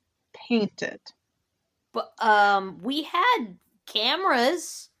painted. But we had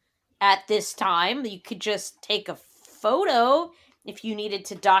cameras at this time. You could just take a photo if you needed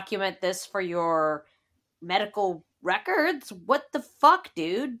to document this for your medical records. What the fuck,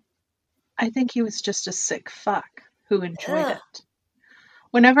 dude? I think he was just a sick fuck who enjoyed it.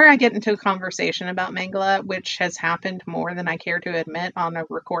 Whenever I get into a conversation about Mengele, which has happened more than I care to admit on a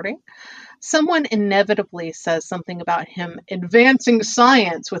recording, someone inevitably says something about him advancing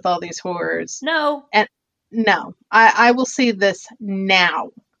science with all these horrors. No. And no, I will say this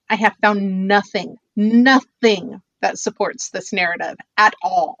now. I have found nothing that supports this narrative at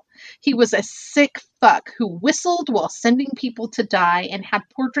all. He was a sick fuck who whistled while sending people to die and had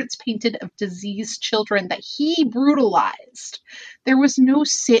portraits painted of diseased children that he brutalized. There was no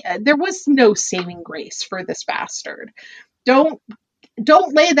saving grace for this bastard. Don't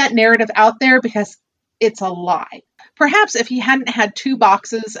lay that narrative out there because it's a lie. Perhaps if he hadn't had 2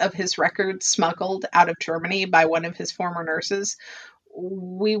 boxes of his records smuggled out of Germany by one of his former nurses,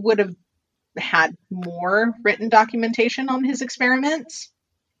 we would have had more written documentation on his experiments.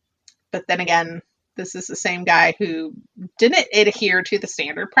 But then again, this is the same guy who didn't adhere to the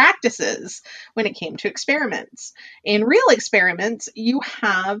standard practices when it came to experiments. In real experiments, you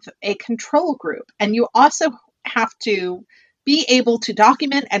have a control group, and you also have to be able to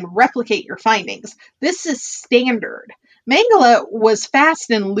document and replicate your findings. This is standard. Mengele was fast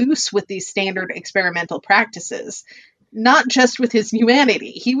and loose with these standard experimental practices, not just with his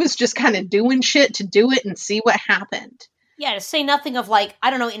humanity. He was just kind of doing shit to do it and see what happened. Yeah, to say nothing of, like, I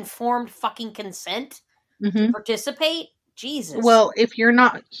don't know, informed fucking consent to participate? Jesus. Well, if you're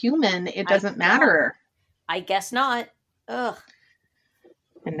not human, it doesn't matter. I guess not. Ugh.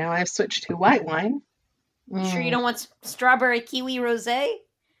 And now I've switched to white wine. You sure you don't want strawberry kiwi rosé?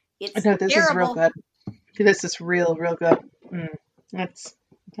 It's No, this terrible. is real good. This is real good. That's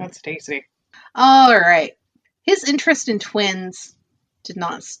tasty. All right. His interest in twins did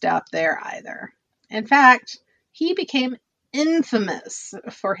not stop there either. In fact, he became infamous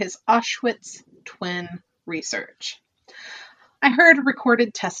for his Auschwitz twin research. I heard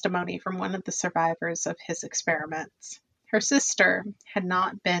recorded testimony from one of the survivors of his experiments. Her sister had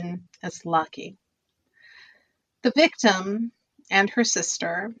not been as lucky. The victim and her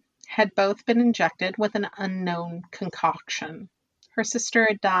sister had both been injected with an unknown concoction. Her sister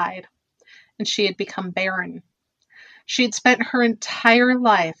had died, and she had become barren. She had spent her entire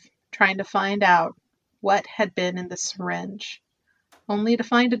life trying to find out what had been in the syringe, only to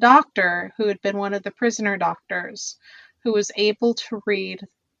find a doctor who had been one of the prisoner doctors, who was able to read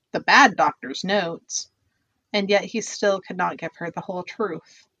the bad doctor's notes, and yet he still could not give her the whole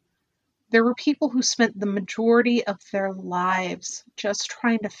truth. There were people who spent the majority of their lives just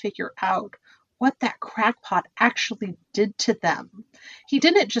trying to figure out what that crackpot actually did to them. He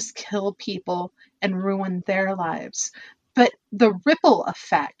didn't just kill people and ruin their lives, but the ripple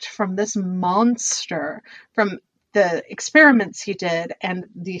effect from this monster, from the experiments he did and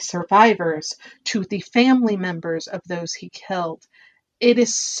the survivors to the family members of those he killed, it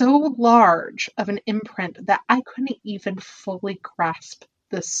is so large of an imprint that I couldn't even fully grasp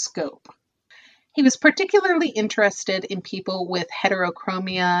the scope. He was particularly interested in people with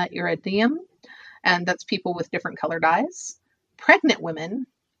heterochromia iridium, and that's people with different colored eyes, pregnant women,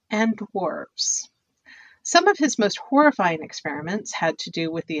 and dwarves. Some of his most horrifying experiments had to do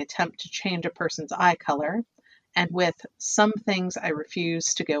with the attempt to change a person's eye color, and with some things I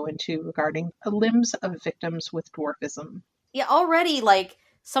refuse to go into regarding limbs of victims with dwarfism. Yeah, already, like,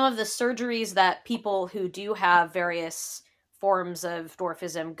 some of the surgeries that people who do have various forms of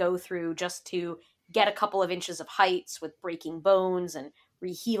dwarfism go through just to get a couple of inches of heights with breaking bones and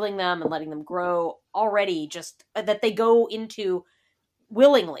rehealing them and letting them grow, already just that they go into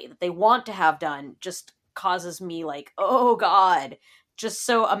willingly, that they want to have done, just causes me like, oh God, just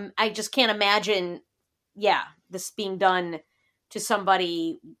so I just can't imagine, this being done to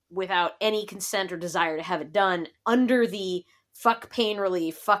somebody without any consent or desire to have it done under the fuck pain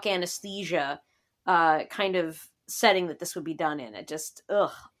relief, fuck anesthesia kind of setting that this would be done in. It just,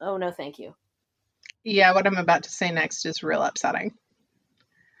 oh no, thank you. Yeah, what I'm about to say next is real upsetting.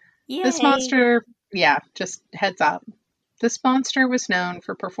 Yay. This monster, just heads up. This monster was known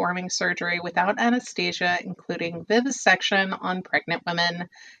for performing surgery without anesthesia, including vivisection on pregnant women,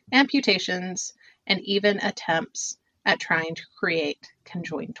 amputations, and even attempts at trying to create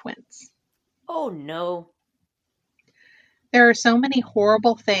conjoined twins. Oh no. There are so many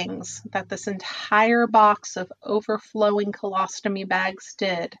horrible things that this entire box of overflowing colostomy bags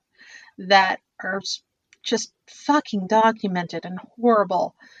did that are just fucking documented and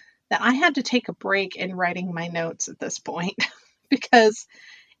horrible that I had to take a break in writing my notes at this point. Because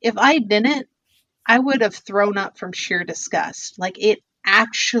if I didn't, I would have thrown up from sheer disgust. Like, it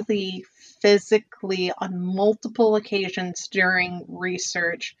actually physically, on multiple occasions during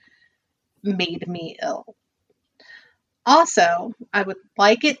research, made me ill. Also, I would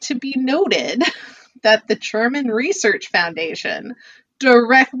like it to be noted that the German Research Foundation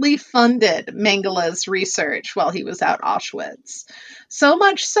directly funded Mengele's research while he was out Auschwitz. So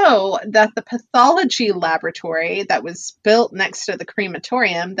much so that the pathology laboratory that was built next to the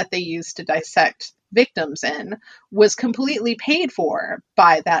crematorium that they used to dissect victims in was completely paid for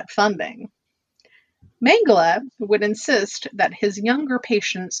by that funding. Mengele would insist that his younger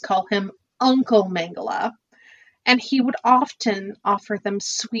patients call him Uncle Mengele, and he would often offer them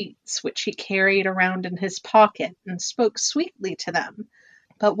sweets which he carried around in his pocket and spoke sweetly to them.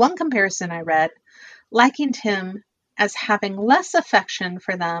 But one comparison I read likened him as having less affection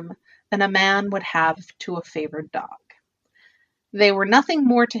for them than a man would have to a favored dog. They were nothing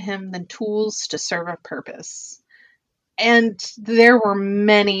more to him than tools to serve a purpose. And there were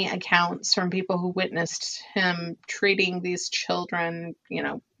many accounts from people who witnessed him treating these children,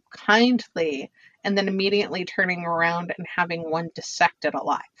 kindly, and then immediately turning around and having one dissected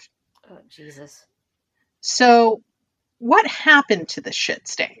alive. Oh, Jesus. So, what happened to the shit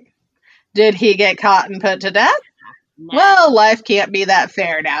stain? Did he get caught and put to death? Nah. Well, life can't be that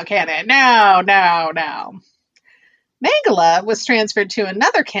fair now, can it? No. Mengele was transferred to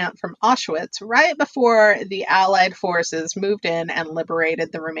another camp from Auschwitz right before the Allied forces moved in and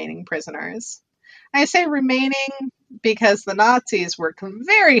liberated the remaining prisoners. I say remaining because the Nazis worked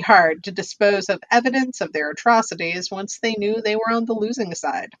very hard to dispose of evidence of their atrocities once they knew they were on the losing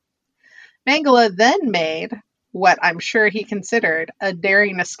side. Mengele then made what I'm sure he considered a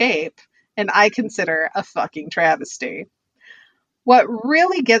daring escape, and I consider a fucking travesty. What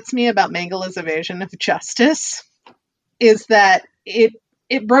really gets me about Mengele's evasion of justice is that it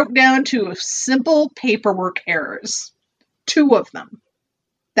broke down to simple paperwork errors. 2 of them.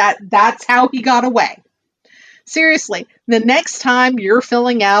 That's how he got away. Seriously, the next time you're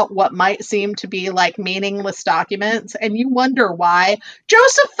filling out what might seem to be like meaningless documents and you wonder why,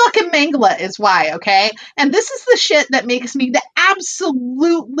 Joseph fucking Mengele is why, okay? And this is the shit that makes me the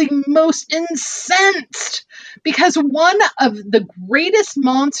absolutely most incensed, because one of the greatest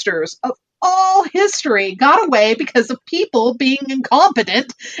monsters of all history got away because of people being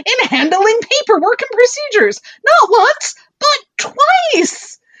incompetent in handling paperwork and procedures. Not once, but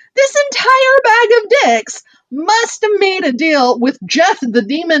twice! This entire bag of dicks must have made a deal with Jeff, the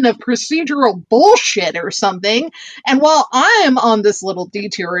demon of procedural bullshit or something. And while I am on this little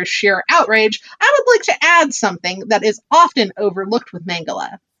detour of sheer outrage, I would like to add something that is often overlooked with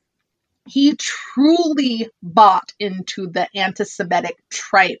Mengele. He truly bought into the anti-Semitic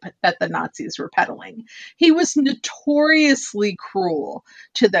tripe that the Nazis were peddling. He was notoriously cruel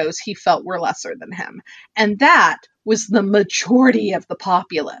to those he felt were lesser than him, and that was the majority of the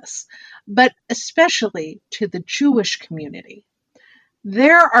populace, but especially to the Jewish community.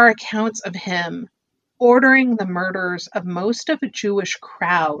 There are accounts of him ordering the murders of most of a Jewish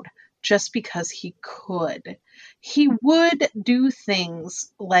crowd just because he could. He would do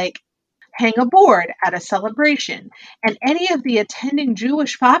things like hang a board at a celebration, and any of the attending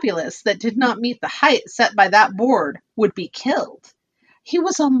Jewish populace that did not meet the height set by that board would be killed. He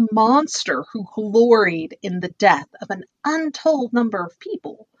was a monster who gloried in the death of an untold number of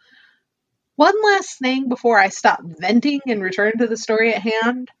people. One last thing before I stop venting and return to the story at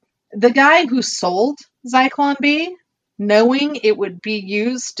hand. The guy who sold Zyklon B, knowing it would be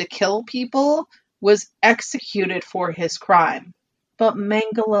used to kill people, was executed for his crime. But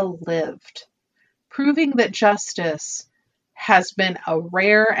Mengele lived, proving that justice has been a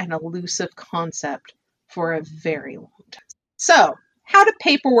rare and elusive concept for a very long time. So, how did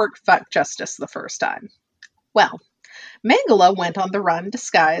paperwork fuck justice the first time? Well, Mengele went on the run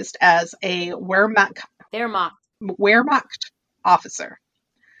disguised as a Wehrmacht officer.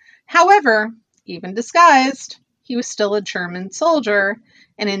 However, even disguised, he was still a German soldier,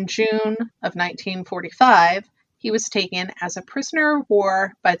 and in June of 1945, he was taken as a prisoner of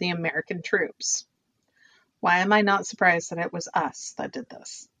war by the American troops. Why am I not surprised that it was us that did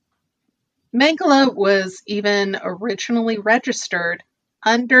this? Mengele was even originally registered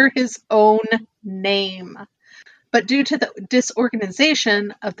under his own name, but due to the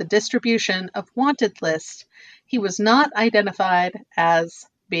disorganization of the distribution of wanted lists, he was not identified as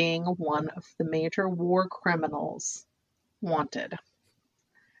being one of the major war criminals wanted.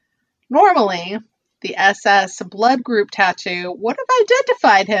 Normally, the SS blood group tattoo would have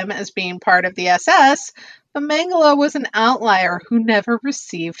identified him as being part of the SS, but Mengele was an outlier who never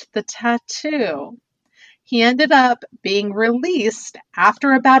received the tattoo. He ended up being released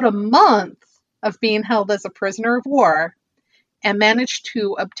after about a month of being held as a prisoner of war and managed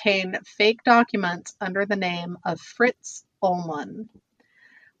to obtain fake documents under the name of Fritz Ullmann,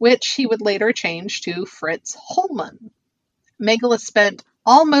 which he would later change to Fritz Hollmann. Mengele spent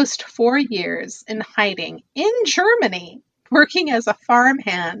almost 4 years in hiding in Germany, working as a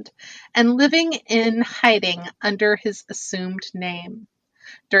farmhand and living in hiding under his assumed name.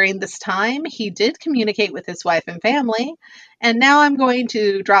 During this time, he did communicate with his wife and family, and now I'm going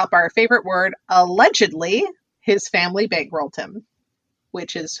to drop our favorite word, allegedly, his family bankrolled him,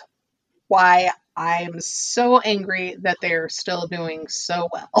 which is why I am so angry that they're still doing so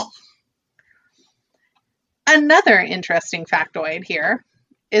well. Another interesting factoid here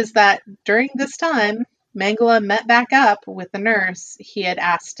is that during this time, Mengele met back up with the nurse he had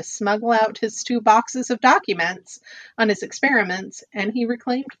asked to smuggle out his 2 boxes of documents on his experiments, and he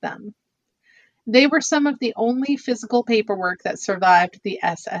reclaimed them. They were some of the only physical paperwork that survived the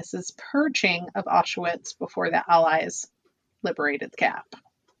SS's purging of Auschwitz before the Allies liberated the cap.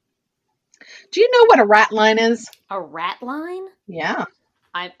 Do you know what a rat line is? A rat line? Yeah.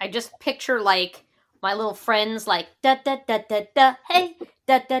 I just picture like my little friends like da da da da da hey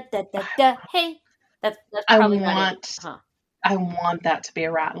da da da da da hey. That's probably not it. Huh. I want that to be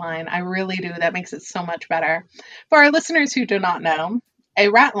a rat line. I really do. That makes it so much better. For our listeners who do not know, a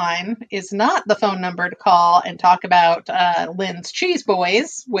rat line is not the phone number to call and talk about Lynn's Cheese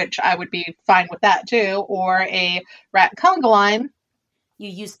Boys, which I would be fine with that too, or a rat conga line. You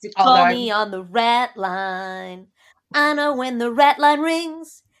used to call me on the rat line. I know when the rat line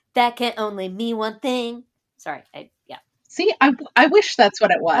rings, that can only mean one thing. Sorry, yeah. See, I wish that's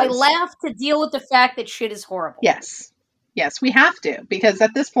what it was. I laugh to deal with the fact that shit is horrible. Yes. Yes, we have to, because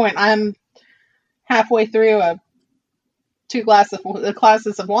at this point I'm halfway through 2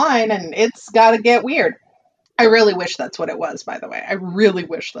 glasses of wine, and it's got to get weird. I really wish that's what it was, by the way. I really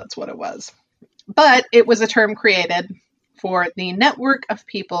wish that's what it was. But it was a term created for the network of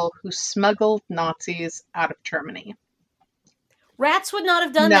people who smuggled Nazis out of Germany. Rats would not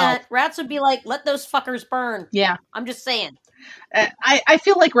have done that. Rats would be like, let those fuckers burn. Yeah. I'm just saying. I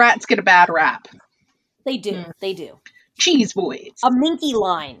feel like rats get a bad rap. They do. They do. Cheese Boys. A minky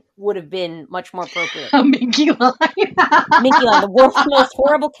line would have been much more appropriate. A minky line. Minky line. The world's most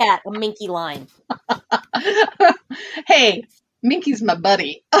horrible cat. A minky line. Hey, Minky's my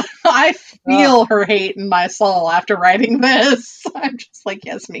buddy. I feel her hate in my soul after writing this. I'm just like,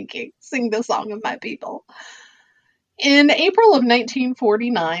 yes, Minky, sing the song of my people. In April of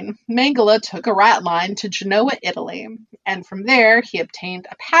 1949, Mengele took a rat line to Genoa, Italy, and from there he obtained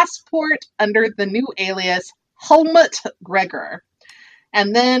a passport under the new alias Helmut Gregor,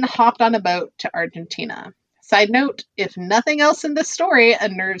 and then hopped on a boat to Argentina. Side note, if nothing else in this story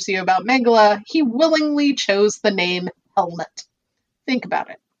unnerves you about Mengele, he willingly chose the name Helmut. Think about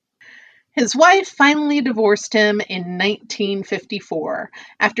it. His wife finally divorced him in 1954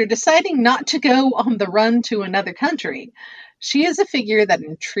 after deciding not to go on the run to another country. She is a figure that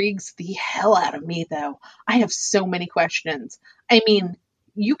intrigues the hell out of me, though. I have so many questions. I mean,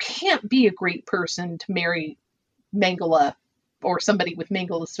 you can't be a great person to marry Mengele or somebody with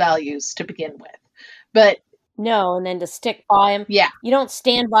Mengele's values to begin with. But no, and then to stick by him. Yeah. You don't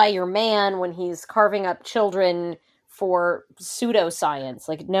stand by your man when he's carving up children for pseudoscience.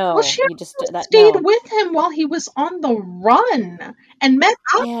 Like, no. Well, she you just stayed with him while he was on the run and met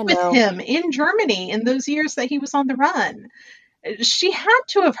up with him in Germany in those years that he was on the run. She had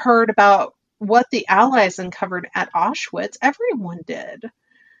to have heard about what the Allies uncovered at Auschwitz. Everyone did.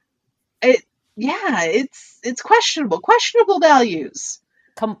 It's questionable values.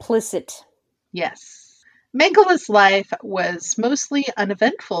 Complicit. Yes. Mengele's life was mostly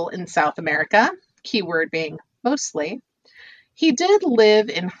uneventful in South America, keyword being mostly. He did live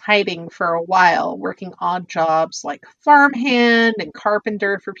in hiding for a while, working odd jobs like farmhand and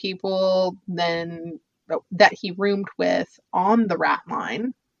carpenter for people that he roomed with on the rat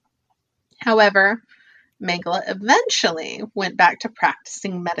line. However, Mengele eventually went back to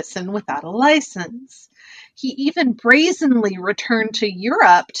practicing medicine without a license. He even brazenly returned to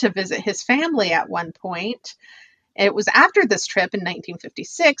Europe to visit his family at one point. It was after this trip in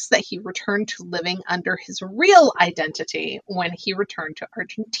 1956 that he returned to living under his real identity when he returned to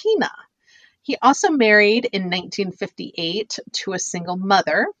Argentina. He also married in 1958 to a single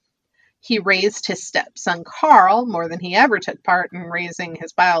mother. He raised his stepson Carl more than he ever took part in raising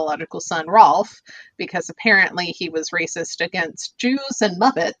his biological son Rolf, because apparently he was racist against Jews and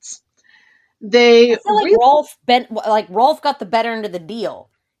Muppets. I feel like Rolf got the better end of the deal,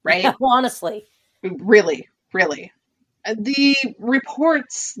 right? Yeah, honestly, really. The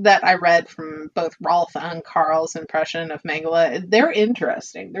reports that I read from both Rolf and Carl's impression of Mengele, they're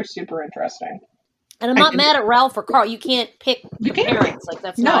interesting. They're super interesting. And I'm not mad at Ralph or Carl. You can't pick your parents. Like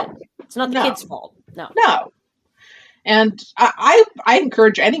it's not the kid's fault. No. And I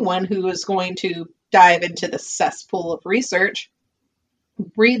encourage anyone who is going to dive into the cesspool of research,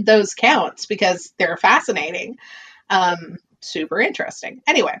 read those counts because they're fascinating. Super interesting.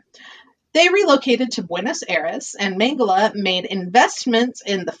 Anyway, they relocated to Buenos Aires, and Mengele made investments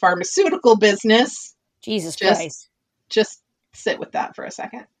in the pharmaceutical business. Jesus Christ. Just sit with that for a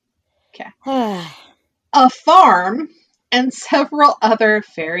second. Okay. A farm and several other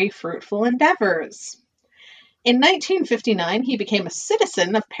very fruitful endeavors. In 1959, he became a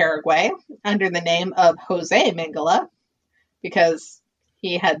citizen of Paraguay under the name of Jose Mengele, because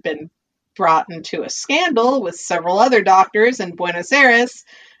he had been brought into a scandal with several other doctors in Buenos Aires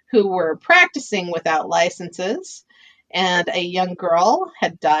who were practicing without licenses, and a young girl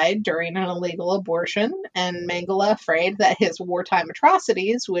had died during an illegal abortion, and Mengele, afraid that his wartime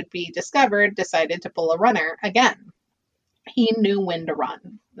atrocities would be discovered, decided to pull a runner again. He knew when to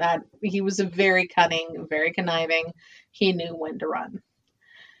run. That he was a very cunning, very conniving. He knew when to run.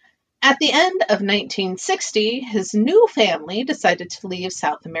 At the end of 1960, his new family decided to leave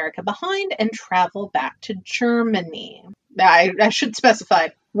South America behind and travel back to Germany. I should specify,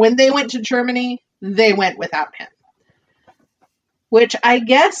 when they went to Germany, they went without him. Which I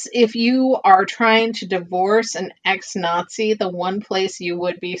guess if you are trying to divorce an ex-Nazi, the one place you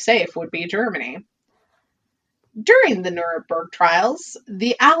would be safe would be Germany. During the Nuremberg trials,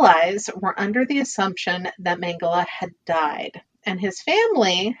 the Allies were under the assumption that Mengele had died, and his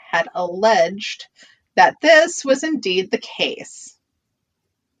family had alleged that this was indeed the case.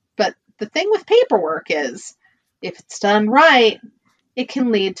 But the thing with paperwork is, if it's done right, it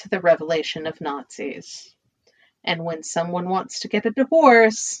can lead to the revelation of Nazis. And when someone wants to get a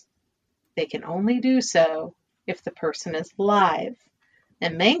divorce, they can only do so if the person is alive.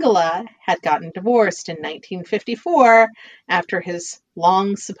 And Mengele had gotten divorced in 1954 after his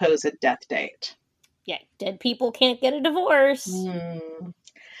long supposed death date. Yeah, dead people can't get a divorce.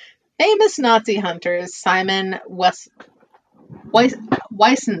 Famous Nazi hunters Simon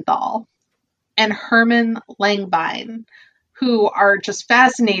Wiesenthal and Hermann Langbein, who are just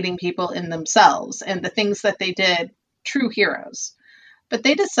fascinating people in themselves, and the things that they did, true heroes. But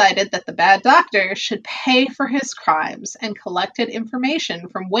they decided that the bad doctor should pay for his crimes and collected information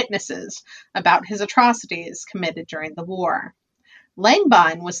from witnesses about his atrocities committed during the war.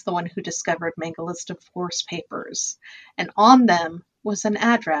 Langbein was the one who discovered Mengele's divorce papers, and on them was an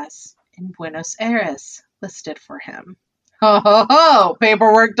address in Buenos Aires listed for him. Ho ho ho!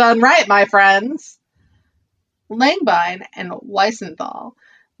 Paperwork done right, my friends! Langbein and Wiesenthal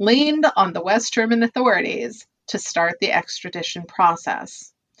leaned on the West German authorities to start the extradition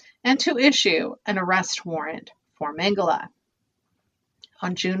process and to issue an arrest warrant for Mengele.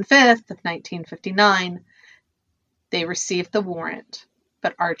 On June 5th of 1959, they received the warrant,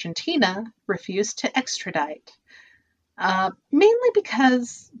 but Argentina refused to extradite, mainly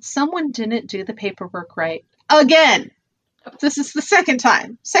because someone didn't do the paperwork right. Again! This is the second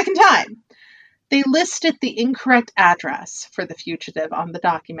time. They listed the incorrect address for the fugitive on the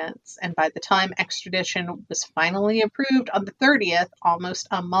documents, and by the time extradition was finally approved on the 30th, almost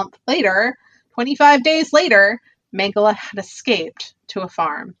a month later, 25 days later, Mengele had escaped to a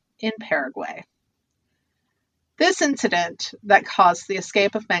farm in Paraguay. This incident that caused the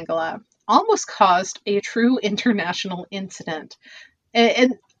escape of Mengele almost caused a true international incident.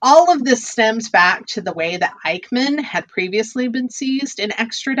 And all of this stems back to the way that Eichmann had previously been seized and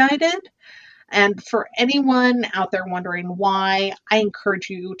extradited. And for anyone out there wondering why, I encourage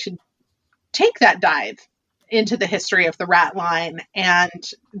you to take that dive into the history of the Rat Line and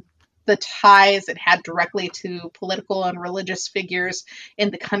the ties it had directly to political and religious figures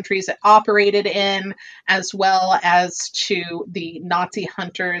in the countries it operated in, as well as to the Nazi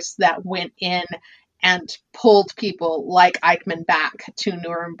hunters that went in and pulled people like Eichmann back to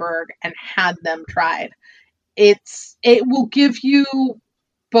Nuremberg and had them tried. It will give you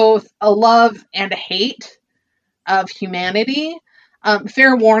both a love and a hate of humanity.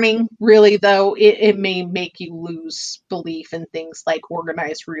 Fair warning, really, though, it may make you lose belief in things like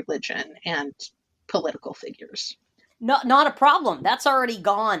organized religion and political figures. Not a problem. That's already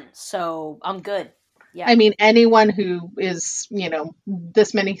gone, so I'm good. Yeah. I mean, anyone who is,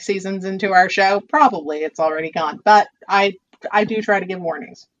 this many seasons into our show, probably it's already gone. But I do try to give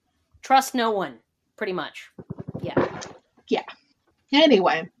warnings. Trust no one, pretty much. Yeah.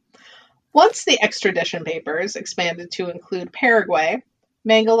 Anyway, once the extradition papers expanded to include Paraguay,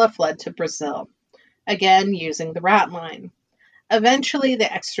 Mengele fled to Brazil, again using the Rat Line. Eventually,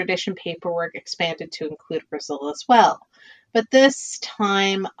 the extradition paperwork expanded to include Brazil as well, but this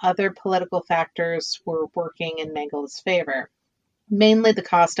time other political factors were working in Mengele's favor. Mainly the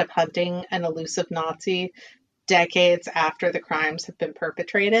cost of hunting an elusive Nazi decades after the crimes had been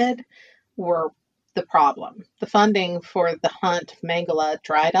perpetrated were the problem. The funding for the hunt of Mengele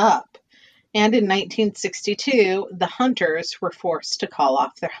dried up, and in 1962, the hunters were forced to call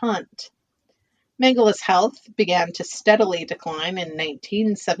off their hunt. Mengele's health began to steadily decline in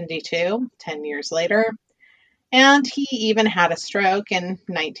 1972, 10 years later, and he even had a stroke in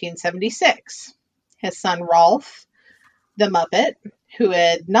 1976. His son Rolf The Muppet, who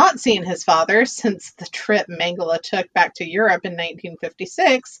had not seen his father since the trip Mengele took back to Europe in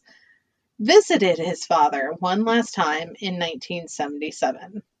 1956, visited his father one last time in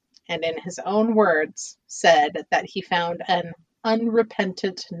 1977, and in his own words said that he found an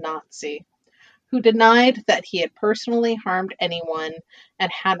unrepentant Nazi who denied that he had personally harmed anyone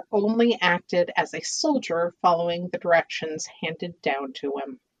and had only acted as a soldier following the directions handed down to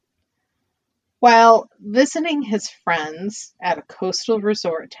him. While visiting his friends at a coastal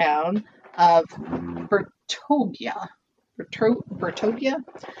resort town of Bertogia,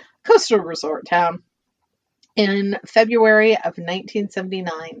 coastal resort town, in February of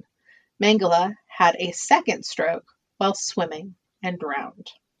 1979, Mengele had a second stroke while swimming and drowned.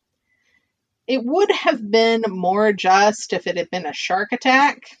 It would have been more just if it had been a shark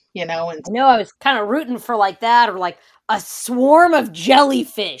attack, and I know I was kind of rooting for like that, or like a swarm of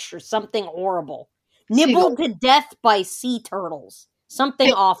jellyfish or something horrible. Nibbled to death by sea turtles.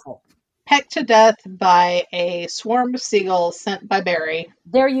 Something awful. Pecked to death by a swarm of seagulls sent by Barry.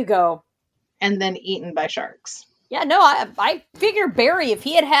 There you go. And then eaten by sharks. Yeah, no, I figure Barry, if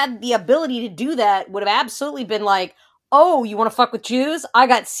he had the ability to do that, would have absolutely been like, oh, you want to fuck with Jews? I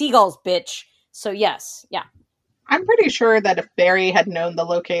got seagulls, bitch. So yes, yeah. I'm pretty sure that if Barry had known the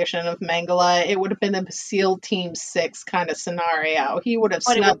location of Mengele, it would have been a SEAL Team 6 kind of scenario. He would have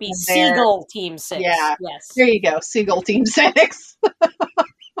But it would be Seagull Team 6. Yeah. Yes. There you go. Seagull Team 6.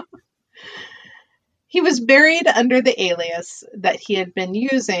 He was buried under the alias that he had been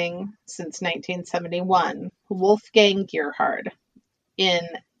using since 1971, Wolfgang Gerhard, in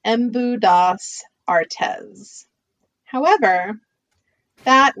Embu das Artes. However,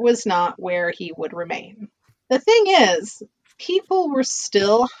 that was not where he would remain. The thing is, people were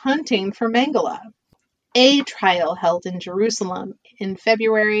still hunting for Mengele. A trial held in Jerusalem in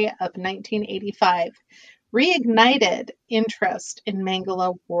February of 1985 reignited interest in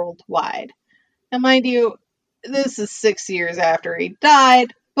Mengele worldwide. Now, mind you, this is 6 years after he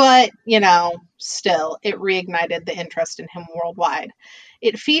died, but, still, it reignited the interest in him worldwide.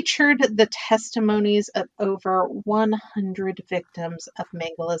 It featured the testimonies of over 100 victims of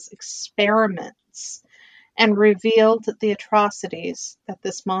Mengele's experiments and revealed the atrocities that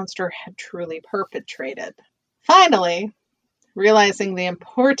this monster had truly perpetrated. Finally, realizing the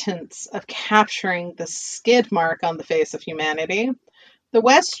importance of capturing the skid mark on the face of humanity, the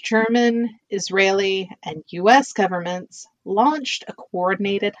West German, Israeli, and U.S. governments launched a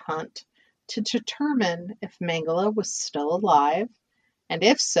coordinated hunt to determine if Mengele was still alive, and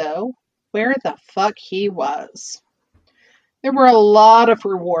if so, where the fuck he was. There were a lot of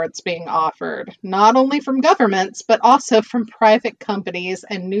rewards being offered, not only from governments, but also from private companies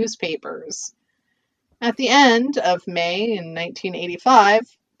and newspapers. At the end of May in 1985,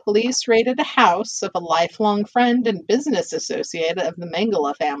 police raided a house of a lifelong friend and business associate of the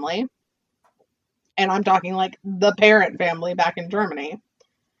Mengele family. And I'm talking like the parent family back in Germany.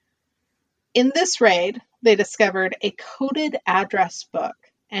 In this raid, they discovered a coded address book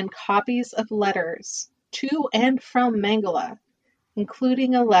and copies of letters to and from Mengele,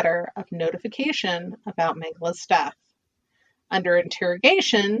 including a letter of notification about Mengele's death. Under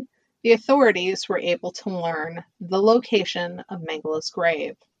interrogation, the authorities were able to learn the location of Mengele's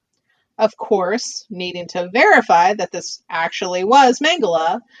grave. Of course, needing to verify that this actually was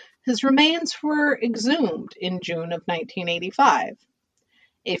Mengele, his remains were exhumed in June of 1985.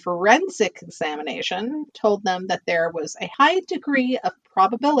 A forensic examination told them that there was a high degree of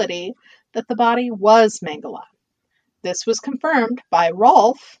probability that the body was Mengele. This was confirmed by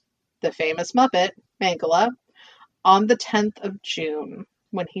Rolf, the famous Muppet, Mengele, on the 10th of June,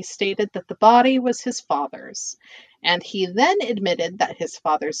 when he stated that the body was his father's, and he then admitted that his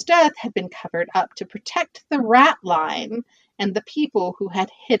father's death had been covered up to protect the rat line and the people who had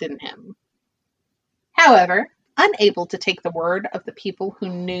hidden him. However, unable to take the word of the people who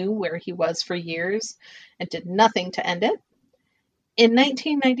knew where he was for years and did nothing to end it, in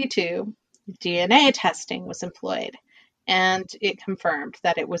 1992, DNA testing was employed, and it confirmed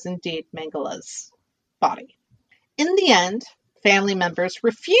that it was indeed Mengele's body. In the end, family members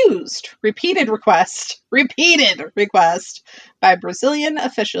refused repeated request by Brazilian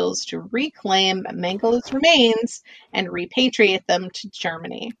officials to reclaim Mengele's remains and repatriate them to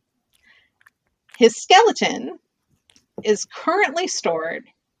Germany. His skeleton is currently stored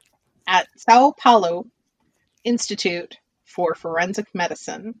at Sao Paulo Institute for Forensic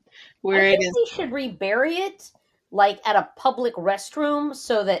Medicine, where I think they should rebury it like at a public restroom,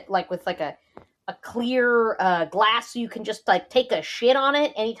 so that like with like a clear glass, so you can just like take a shit on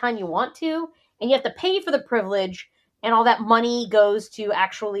it anytime you want to, and you have to pay for the privilege, and all that money goes to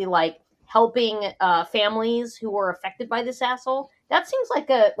actually like helping families who were affected by this asshole. That seems like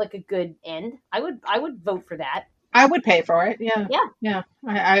a good end. I would vote for that. I would pay for it. Yeah. Yeah.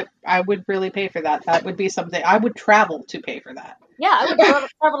 Yeah. I would really pay for that. That would be something I would travel to pay for that. Yeah, I would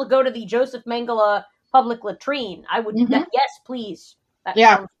travel to go to the Joseph Mengele public latrine. I would. Mhm. Yes, please. That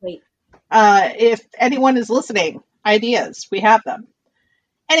Yeah. sounds great. If anyone is listening, ideas, we have them.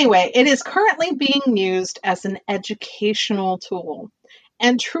 Anyway, it is currently being used as an educational tool.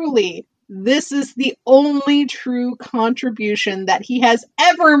 And truly, this is the only true contribution that he has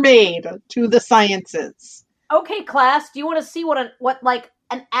ever made to the sciences. Okay, class, do you want to see what like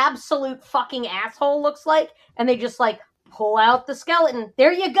an absolute fucking asshole looks like? And they just like pull out the skeleton.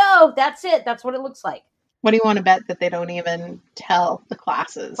 There you go. That's it. That's what it looks like. What do you want to bet that they don't even tell the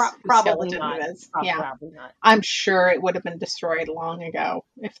classes? who Probably skeleton not. it is? Probably not. I'm sure it would have been destroyed long ago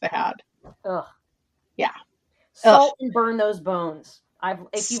if they had. Ugh. Yeah. Salt and burn those bones. I've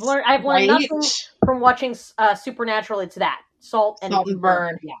learned nothing from watching Supernatural. It's that salt and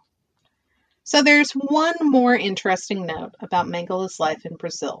burn. Yeah. So there's one more interesting note about Mengele's life in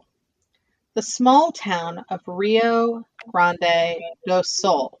Brazil. The small town of Rio Grande do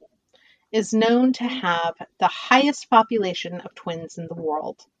Sul is known to have the highest population of twins in the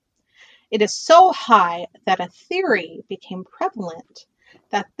world. It is so high that a theory became prevalent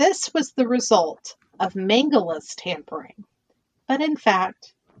that this was the result of Mengele's tampering. But in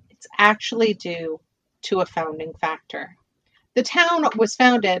fact, it's actually due to a founding factor. The town was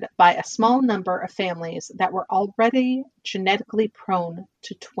founded by a small number of families that were already genetically prone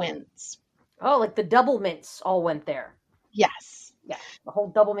to twins. Oh, like the Doublements all went there. Yes. Yeah, the whole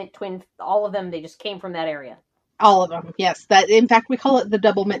Doublemint twin, all of them, they just came from that area. All of them, yes. That, in fact, we call it the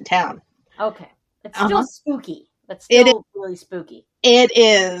Doublemint town. Okay. It's still spooky. That's still really spooky. It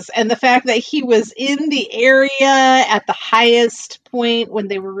is. And the fact that he was in the area at the highest point when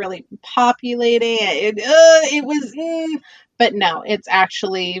they were really populating, it was... But no, it's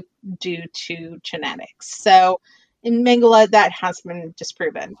actually due to genetics. So in Mengele, that has been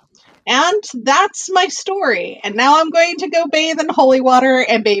disproven. And that's my story. And now I'm going to go bathe in holy water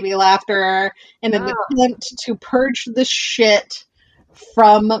and baby laughter in an attempt to purge the shit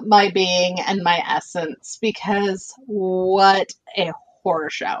from my being and my essence. Because what a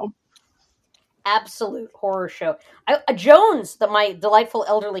horror show. Absolute horror show. Jones, my delightful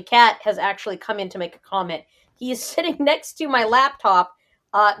elderly cat, has actually come in to make a comment. He is sitting next to my laptop,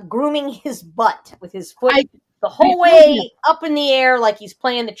 grooming his butt with his foot the whole way up in the air like he's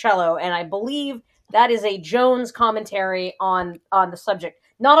playing the cello. And I believe that is a Jones commentary on the subject.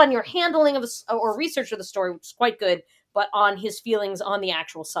 Not on your handling of or research of the story, which is quite good, but on his feelings on the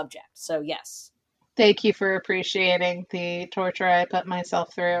actual subject. So, yes. Thank you for appreciating the torture I put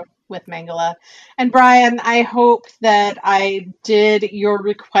myself through with Mengele. And Brian, I hope that I did your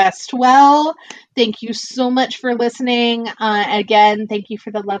request well. Thank you so much for listening. Again, thank you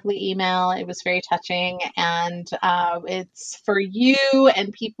for the lovely email. It was very touching. And it's for you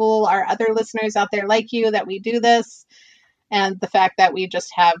and people, our other listeners out there like you, that we do this. And the fact that we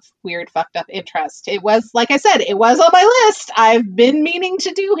just have weird, fucked up interest. It was, like I said, it was on my list. I've been meaning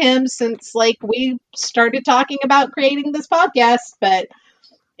to do him since, we started talking about creating this podcast, but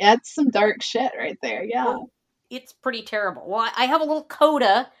that's some dark shit right there, yeah. It's pretty terrible. Well, I have a little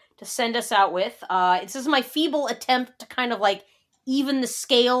coda to send us out with. This is my feeble attempt to kind of, even the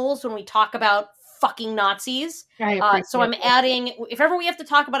scales when we talk about fucking Nazis. So I'm adding, if ever we have to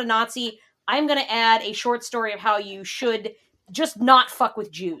talk about a Nazi, I'm going to add a short story of how you should just not fuck with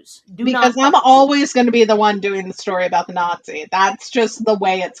Jews. Because I'm always going to be the one doing the story about the Nazi. That's just the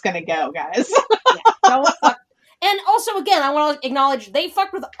way it's going to go, guys. Don't fuck. And also, again, I want to acknowledge they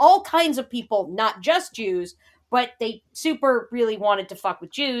fucked with all kinds of people, not just Jews, but they super really wanted to fuck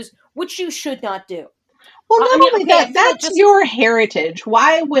with Jews, which you should not do. Well, not only that, that's your heritage.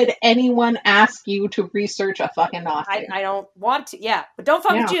 Why would anyone ask you to research a fucking Nazi? I don't want to, but don't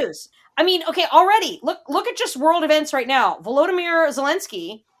fuck with Jews. I mean, okay, already, look at just world events right now. Volodymyr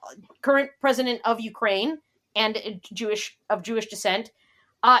Zelensky, current president of Ukraine and of Jewish descent,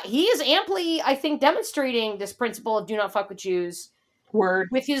 he is amply, I think, demonstrating this principle of do not fuck with Jews. Word.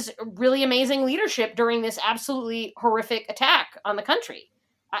 With his really amazing leadership during this absolutely horrific attack on the country.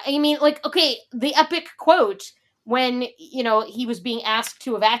 I mean, the epic quote when, he was being asked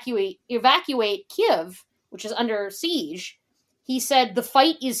to evacuate Kiev, which is under siege. He said, "The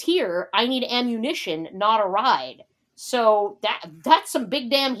fight is here. I need ammunition, not a ride." So that's some big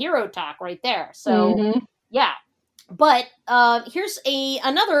damn hero talk right there. So, yeah. But here's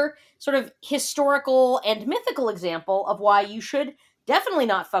another sort of historical and mythical example of why you should definitely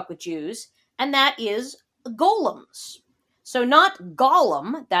not fuck with Jews, and that is golems. So not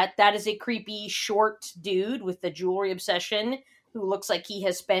Gollum, that is a creepy short dude with the jewelry obsession who looks like he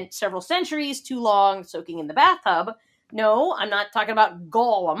has spent several centuries too long soaking in the bathtub. No, I'm not talking about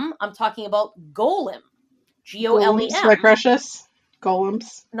Gollum. I'm talking about Golem. Golem. Golems, my precious.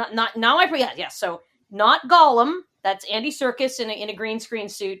 Golems. Not now I forget. Yes, so not Gollum. That's Andy Serkis in a green screen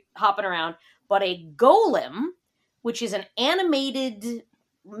suit hopping around, but a golem, which is an animated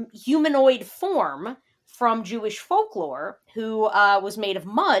humanoid form from Jewish folklore, who was made of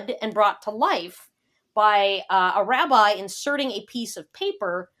mud and brought to life by a rabbi inserting a piece of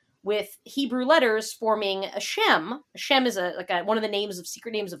paper with Hebrew letters forming a Shem. A Shem is one of the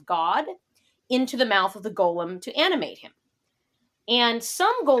secret names of God, into the mouth of the golem to animate him. And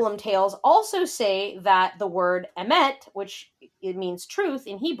some golem tales also say that the word emet, which it means truth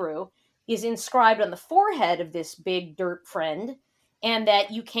in Hebrew, is inscribed on the forehead of this big dirt friend, and that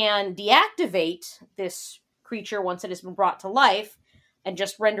you can deactivate this creature once it has been brought to life and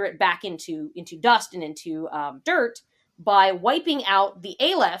just render it back into dust and into dirt by wiping out the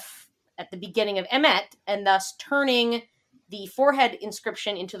Aleph at the beginning of emet, and thus turning the forehead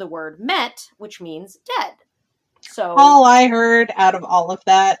inscription into the word met, which means dead. So all I heard out of all of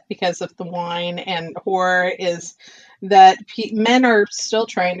that, because of the wine and horror, is that men are still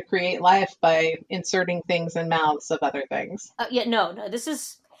trying to create life by inserting things in mouths of other things. No, this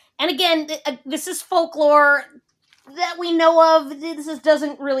is, and again, this is folklore that we know of. This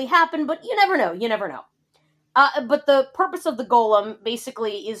doesn't really happen, but you never know. But the purpose of the golem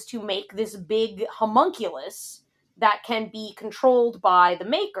basically is to make this big homunculus that can be controlled by the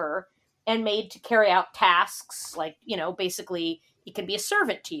maker and made to carry out tasks, like, basically it can be a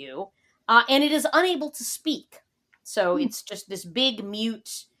servant to you, and it is unable to speak. So it's just this big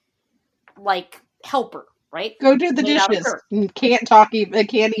mute, helper, right? Go do the dishes. Can't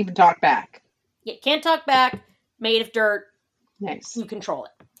even talk back. Yeah, can't talk back, made of dirt. Nice. You control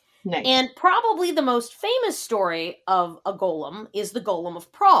it. Nice. And probably the most famous story of a golem is the Golem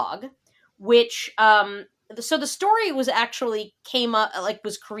of Prague, which, so the story was actually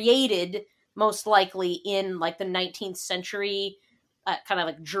was created most likely in the 19th century, kind of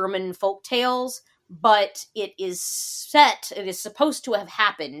like German folk tales, but it is supposed to have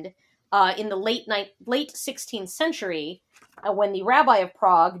happened in the late 16th century, when the rabbi of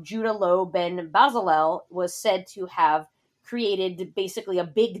Prague, Judah Loew ben Bezalel, was said to have created basically a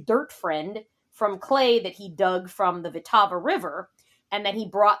big dirt friend from clay that he dug from the Vltava River, and then he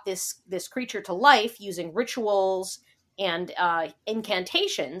brought this creature to life using rituals and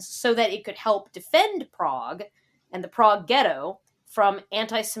incantations so that it could help defend Prague and the Prague ghetto from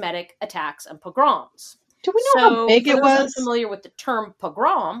anti-Semitic attacks and pogroms. Do we know how big it was? For those unfamiliar with the term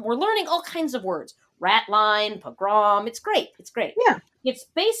pogrom, we're learning all kinds of words. Rat line, pogrom. It's great. Yeah. It's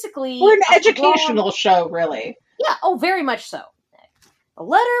basically... We're an educational show, really. Yeah, very much so. The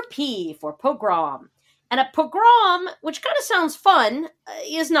letter P for pogrom. And a pogrom, which kind of sounds fun,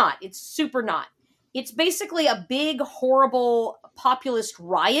 is not. It's super not. It's basically a big, horrible populist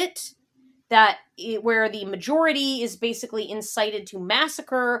riot where the majority is basically incited to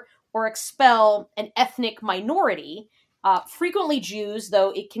massacre or expel an ethnic minority, frequently Jews,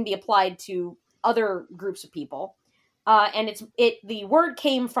 though it can be applied to other groups of people. And the word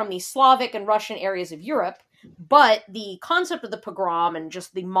came from the Slavic and Russian areas of Europe, but the concept of the pogrom and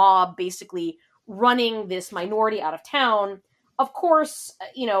just the mob basically running this minority out of town, of course,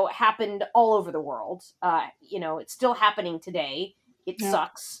 happened all over the world. It's still happening today. It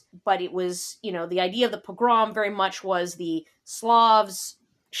sucks, but it was, the idea of the pogrom very much was the Slavs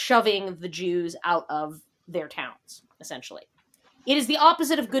shoving the Jews out of their towns, essentially. It is the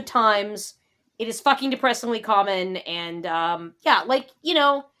opposite of good times. It is fucking depressingly common, and,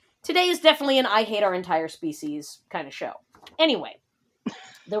 today is definitely an I hate our entire species kind of show. Anyway,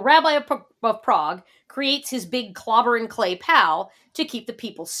 the rabbi of Prague creates his big clobbering clay pal to keep the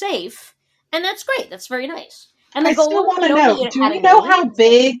people safe, and that's great. That's very nice. And I still want to know, do we know how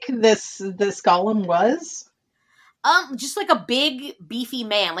big this golem was? Just like a big, beefy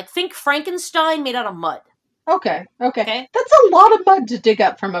man. Think Frankenstein made out of mud. Okay. That's a lot of mud to dig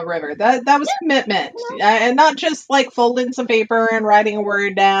up from a river. That was commitment. And not just folding some paper and writing a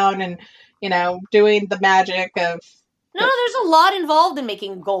word down and, doing the magic of... No, there's a lot involved in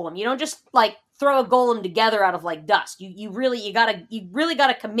making a golem. You don't just, throw a golem together out of, dust. You really gotta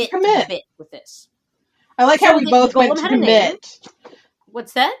commit to the bit with this. I like how we both went to commit.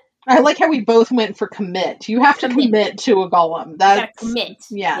 What's that? I like how we both went for commit. You have to commit to a golem. That's... You gotta commit.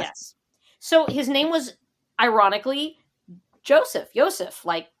 Yes. So his name was... ironically, Yosef,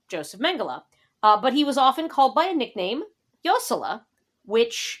 like Joseph Mengele. But he was often called by a nickname, Yosela,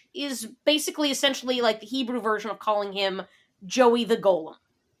 which is basically essentially like the Hebrew version of calling him Joey the Golem.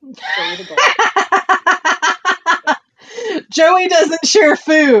 Joey the Golem. Joey doesn't share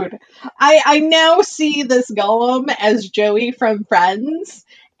food. I now see this golem as Joey from Friends,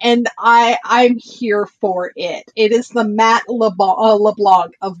 and I'm here for it. It is the Matt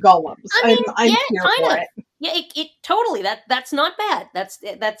LeBlanc of golems. I mean, I'm yeah, here kind for of. it. Yeah, it totally. That's not bad. That's.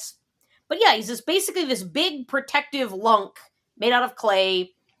 But yeah, he's basically this big protective lunk made out of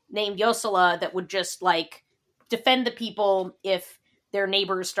clay named Yosela that would just like defend the people if their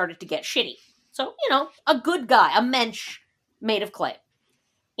neighbors started to get shitty. So, a good guy, a mensch made of clay.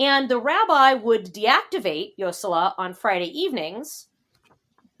 And the rabbi would deactivate Yosela on Friday evenings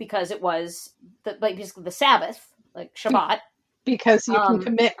because it was basically the Sabbath, like Shabbat. Because you can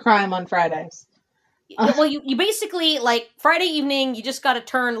commit crime on Fridays. Well, you basically, like, Friday evening, you just got to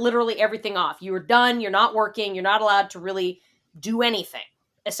turn literally everything off. You are done, you're not working, you're not allowed to really do anything,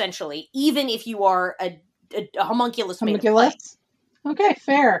 essentially, even if you are a homunculus made of clay. Okay,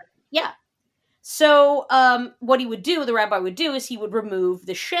 fair. Yeah. So, what the rabbi would do, is he would remove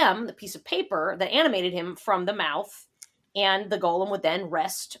the shem, the piece of paper that animated him, from the mouth, and the golem would then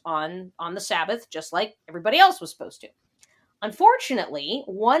rest on the Sabbath, just like everybody else was supposed to. Unfortunately,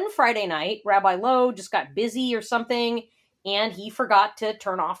 one Friday night, Rabbi Lowe just got busy or something, and he forgot to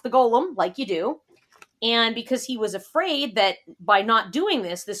turn off the golem, like you do. And because he was afraid that by not doing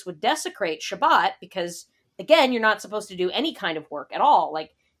this, this would desecrate Shabbat, because, again, you're not supposed to do any kind of work at all.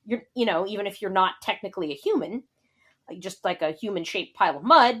 Like, even if you're not technically a human, just like a human-shaped pile of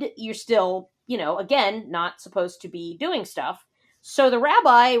mud, you're still, again, not supposed to be doing stuff. So the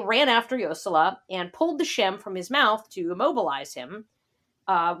rabbi ran after Yosela and pulled the shem from his mouth to immobilize him,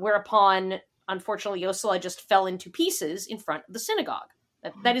 whereupon, unfortunately, Yosela just fell into pieces in front of the synagogue.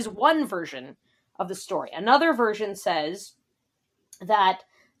 That is one version of the story. Another version says that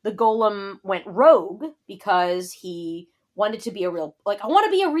the golem went rogue because he wanted to be I want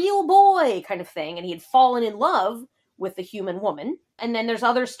to be a real boy kind of thing, and he had fallen in love with the human woman. And then there's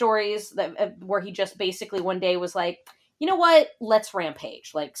other stories that where he just basically one day was like, you know what, let's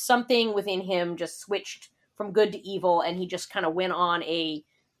rampage. Like, something within him just switched from good to evil, and he just kind of went on a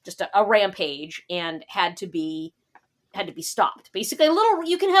rampage and had to be stopped. Basically,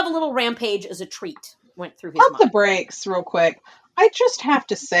 you can have a little rampage as a treat, went through his mind. Pump the brakes real quick. I just have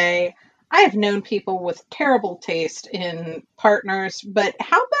to say, I have known people with terrible taste in partners, but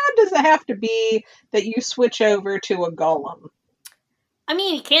how bad does it have to be that you switch over to a golem? I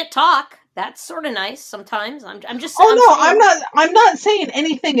mean, he can't talk. That's sort of nice sometimes. I'm just. I'm not saying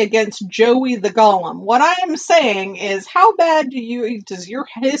anything against Joey the Golem. What I am saying is, how bad does your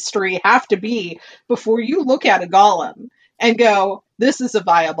history have to be before you look at a golem and go, "This is a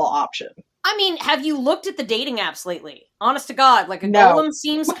viable option"? I mean, have you looked at the dating apps lately? Honest to God, like golem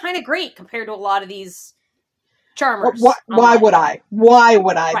seems kind of great compared to a lot of these charmers. Why would I? Why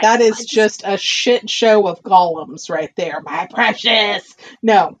would I? Right. That is just a shit show of golems right there, my precious.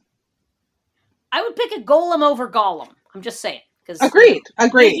 No. I would pick a golem over Gollum. I'm just saying. Agreed.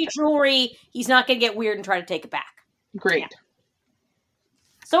 Gives you jewelry, he's not going to get weird and try to take it back. Agreed. Yeah.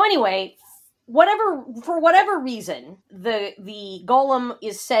 So anyway, for whatever reason, the golem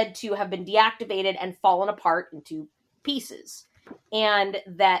is said to have been deactivated and fallen apart into pieces. And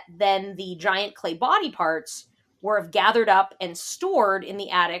that then the giant clay body parts were gathered up and stored in the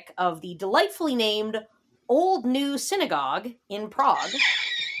attic of the delightfully named Old New Synagogue in Prague.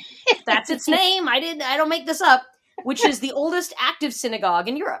 That's its name. I don't make this up. Which is the oldest active synagogue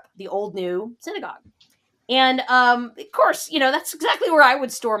in Europe, the Old New Synagogue. And of course, that's exactly where I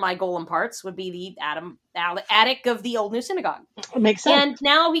would store my golem parts. Would be the attic of the Old New Synagogue. It makes sense. And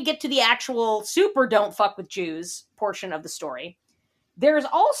now we get to the actual super "don't fuck with Jews" portion of the story. There's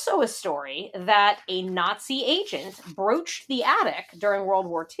also a story that a Nazi agent broached the attic during World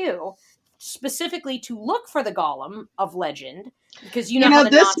War II, specifically to look for the golem of legend, because how the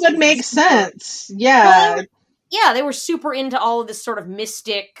this Nazis would make sense. Yeah. Well, they were super into all of this sort of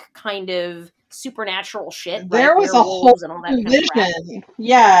mystic kind of supernatural shit. There was a whole division,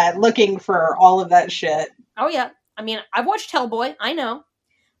 looking for all of that shit. Oh yeah, I mean, I've watched Hellboy. I know.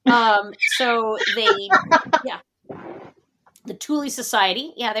 So they, the Thule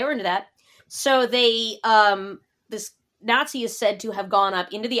Society, they were into that. So they, this Nazi is said to have gone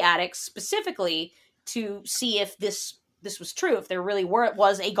up into the attic specifically to see if this was true, if there really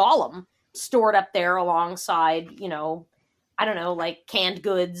was a golem stored up there alongside, I don't know, like canned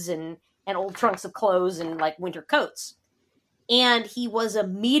goods and old trunks of clothes and like winter coats. And he was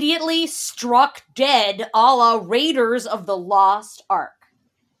immediately struck dead a la Raiders of the Lost Ark.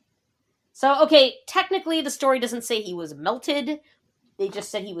 So, okay, technically the story doesn't say he was melted. They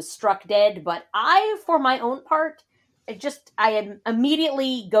just said he was struck dead. But I, for my own part, I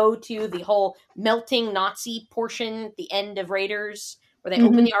immediately go to the whole melting Nazi portion at the end of Raiders, where they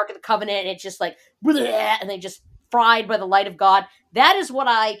open the Ark of the Covenant and it's just like, bleh, and they just fried by the light of God. That is what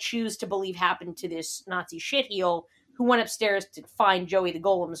I choose to believe happened to this Nazi shitheel who went upstairs to find Joey the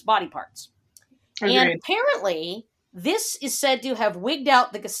Golem's body parts. Agreed. And apparently, this is said to have wigged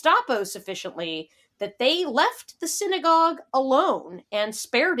out the Gestapo sufficiently that they left the synagogue alone and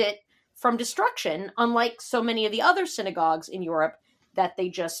spared it from destruction, unlike so many of the other synagogues in Europe that they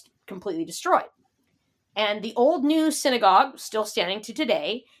just completely destroyed. And the old new synagogue, still standing to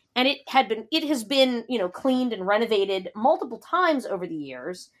today, and it has been, cleaned and renovated multiple times over the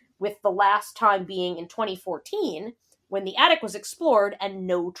years, with the last time being in 2014, when the attic was explored and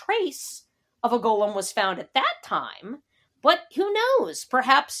no trace of a golem was found at that time. But who knows?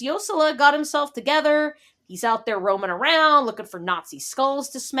 Perhaps Josela got himself together. He's out there roaming around looking for Nazi skulls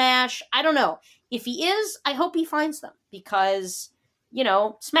to smash. I don't know. If he is, I hope he finds them because,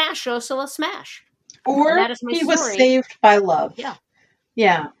 smash, Josela, smash. Or he was saved by love. Yeah.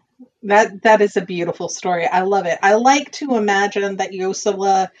 Yeah. That is a beautiful story. I love it. I like to imagine that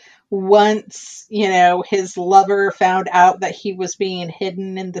Josela, once, his lover found out that he was being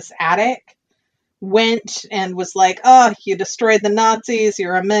hidden in this attic, went and was like, oh, you destroyed the Nazis.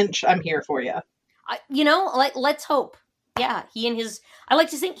 You're a mensch. I'm here for you. Let's hope. Yeah, I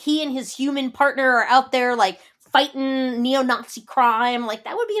like to think he and his human partner are out there, fighting neo-Nazi crime.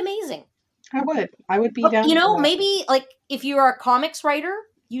 That would be amazing. I would be down. Maybe, if you are a comics writer,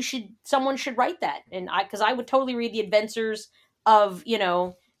 someone should write that. Because I would totally read the adventures of,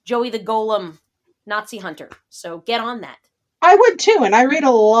 Joey the Golem, Nazi hunter. So get on that. I would too, and I read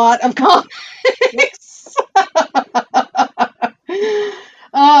a lot of comics.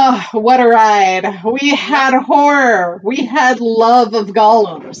 Oh, what a ride. We had horror. We had love of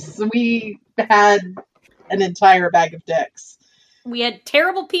golems. We had an entire bag of dicks. We had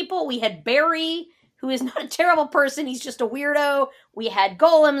terrible people. We had Barry, who is not a terrible person. He's just a weirdo. We had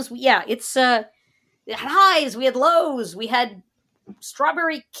golems. We had highs. We had lows. We had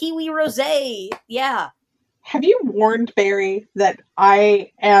strawberry kiwi rosé. Yeah. Have you warned Barry that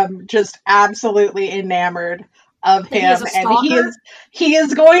I am just absolutely enamored of him, and he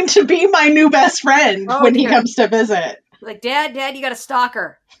is going to be my new best friend when he comes to visit? Dad, you got a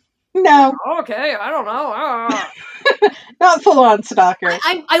stalker. No. Okay, I don't know. Not full on stalker.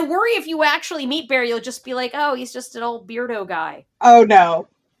 I worry if you actually meet Barry, you'll just be like, oh, he's just an old beardo guy. Oh no,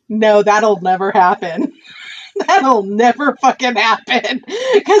 that'll never happen. That'll never fucking happen.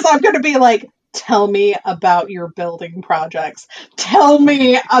 Because I'm going to be like, tell me about your building projects. Tell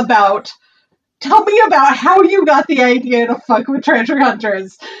me about how you got the idea to fuck with treasure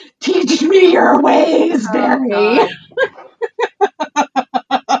hunters. Teach me your ways, Barry.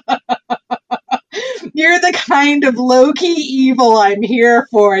 You're the kind of low-key evil I'm here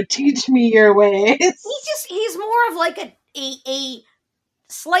for. Teach me your ways. He's more of a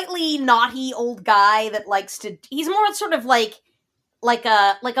slightly naughty old guy that likes to. He's more sort of like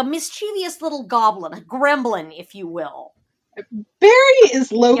a mischievous little goblin, a gremlin, if you will. Barry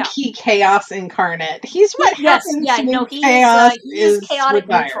is low-key chaos incarnate. He's what happens when chaos is chaotic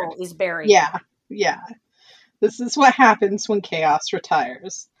retired. Neutral is Barry. Yeah. This is what happens when chaos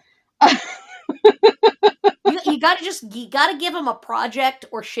retires. you gotta give him a project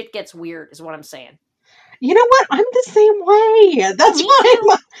or shit gets weird, is what I'm saying. You know what? I'm the same way. That's why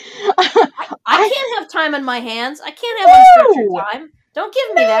I can't have time on my hands. I can't have unstructured time. Don't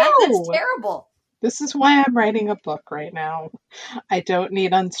give me that. That's terrible. This is why I'm writing a book right now. I don't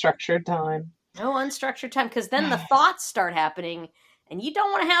need unstructured time. No unstructured time, because then the thoughts start happening, and you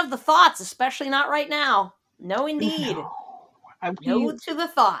don't want to have the thoughts, especially not right now. No, indeed. No to the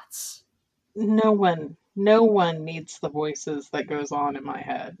thoughts. No one needs the voices that goes on in my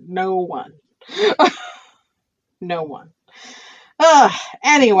head. No one. No one.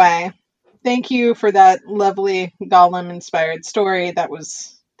 Anyway, thank you for that lovely Golem-inspired story. That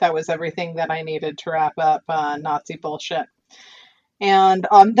was everything that I needed to wrap up Nazi bullshit. And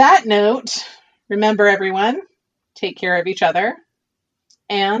on that note, remember everyone, take care of each other.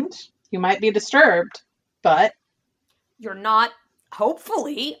 And you might be disturbed, but you're not,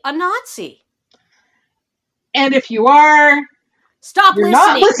 hopefully, a Nazi. And if you are, stop you're listening.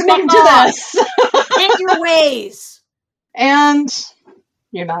 Not listening to this. Get your ways. And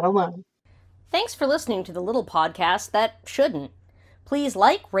you're not alone. Thanks for listening to the little podcast that shouldn't. Please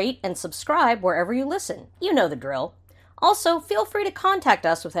like, rate, and subscribe wherever you listen. You know the drill. Also, feel free to contact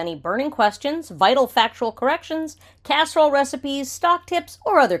us with any burning questions, vital factual corrections, casserole recipes, stock tips,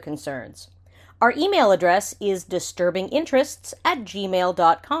 or other concerns. Our email address is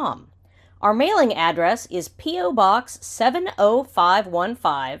disturbinginterests@gmail.com. Our mailing address is P.O. Box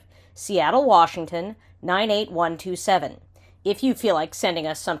 70515, Seattle, Washington 98127. If you feel like sending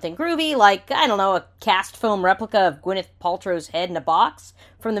us something groovy, like, I don't know, a cast foam replica of Gwyneth Paltrow's head in a box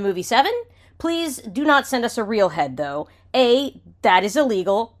from the movie Seven, please do not send us a real head, though. A, that is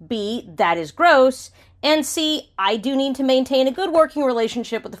illegal. B, that is gross. And C, I do need to maintain a good working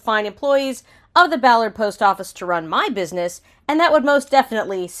relationship with the fine employees of the Ballard Post Office to run my business, and that would most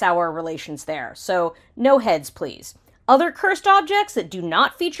definitely sour relations there. So, no heads, please. Other cursed objects that do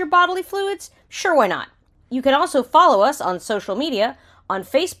not feature bodily fluids? Sure, why not? You can also follow us on social media, on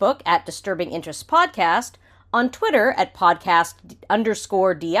Facebook at Disturbing Interests Podcast, on Twitter at podcast_DI,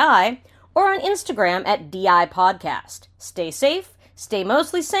 or on Instagram at DI Podcast. Stay safe, stay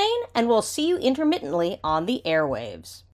mostly sane, and we'll see you intermittently on the airwaves.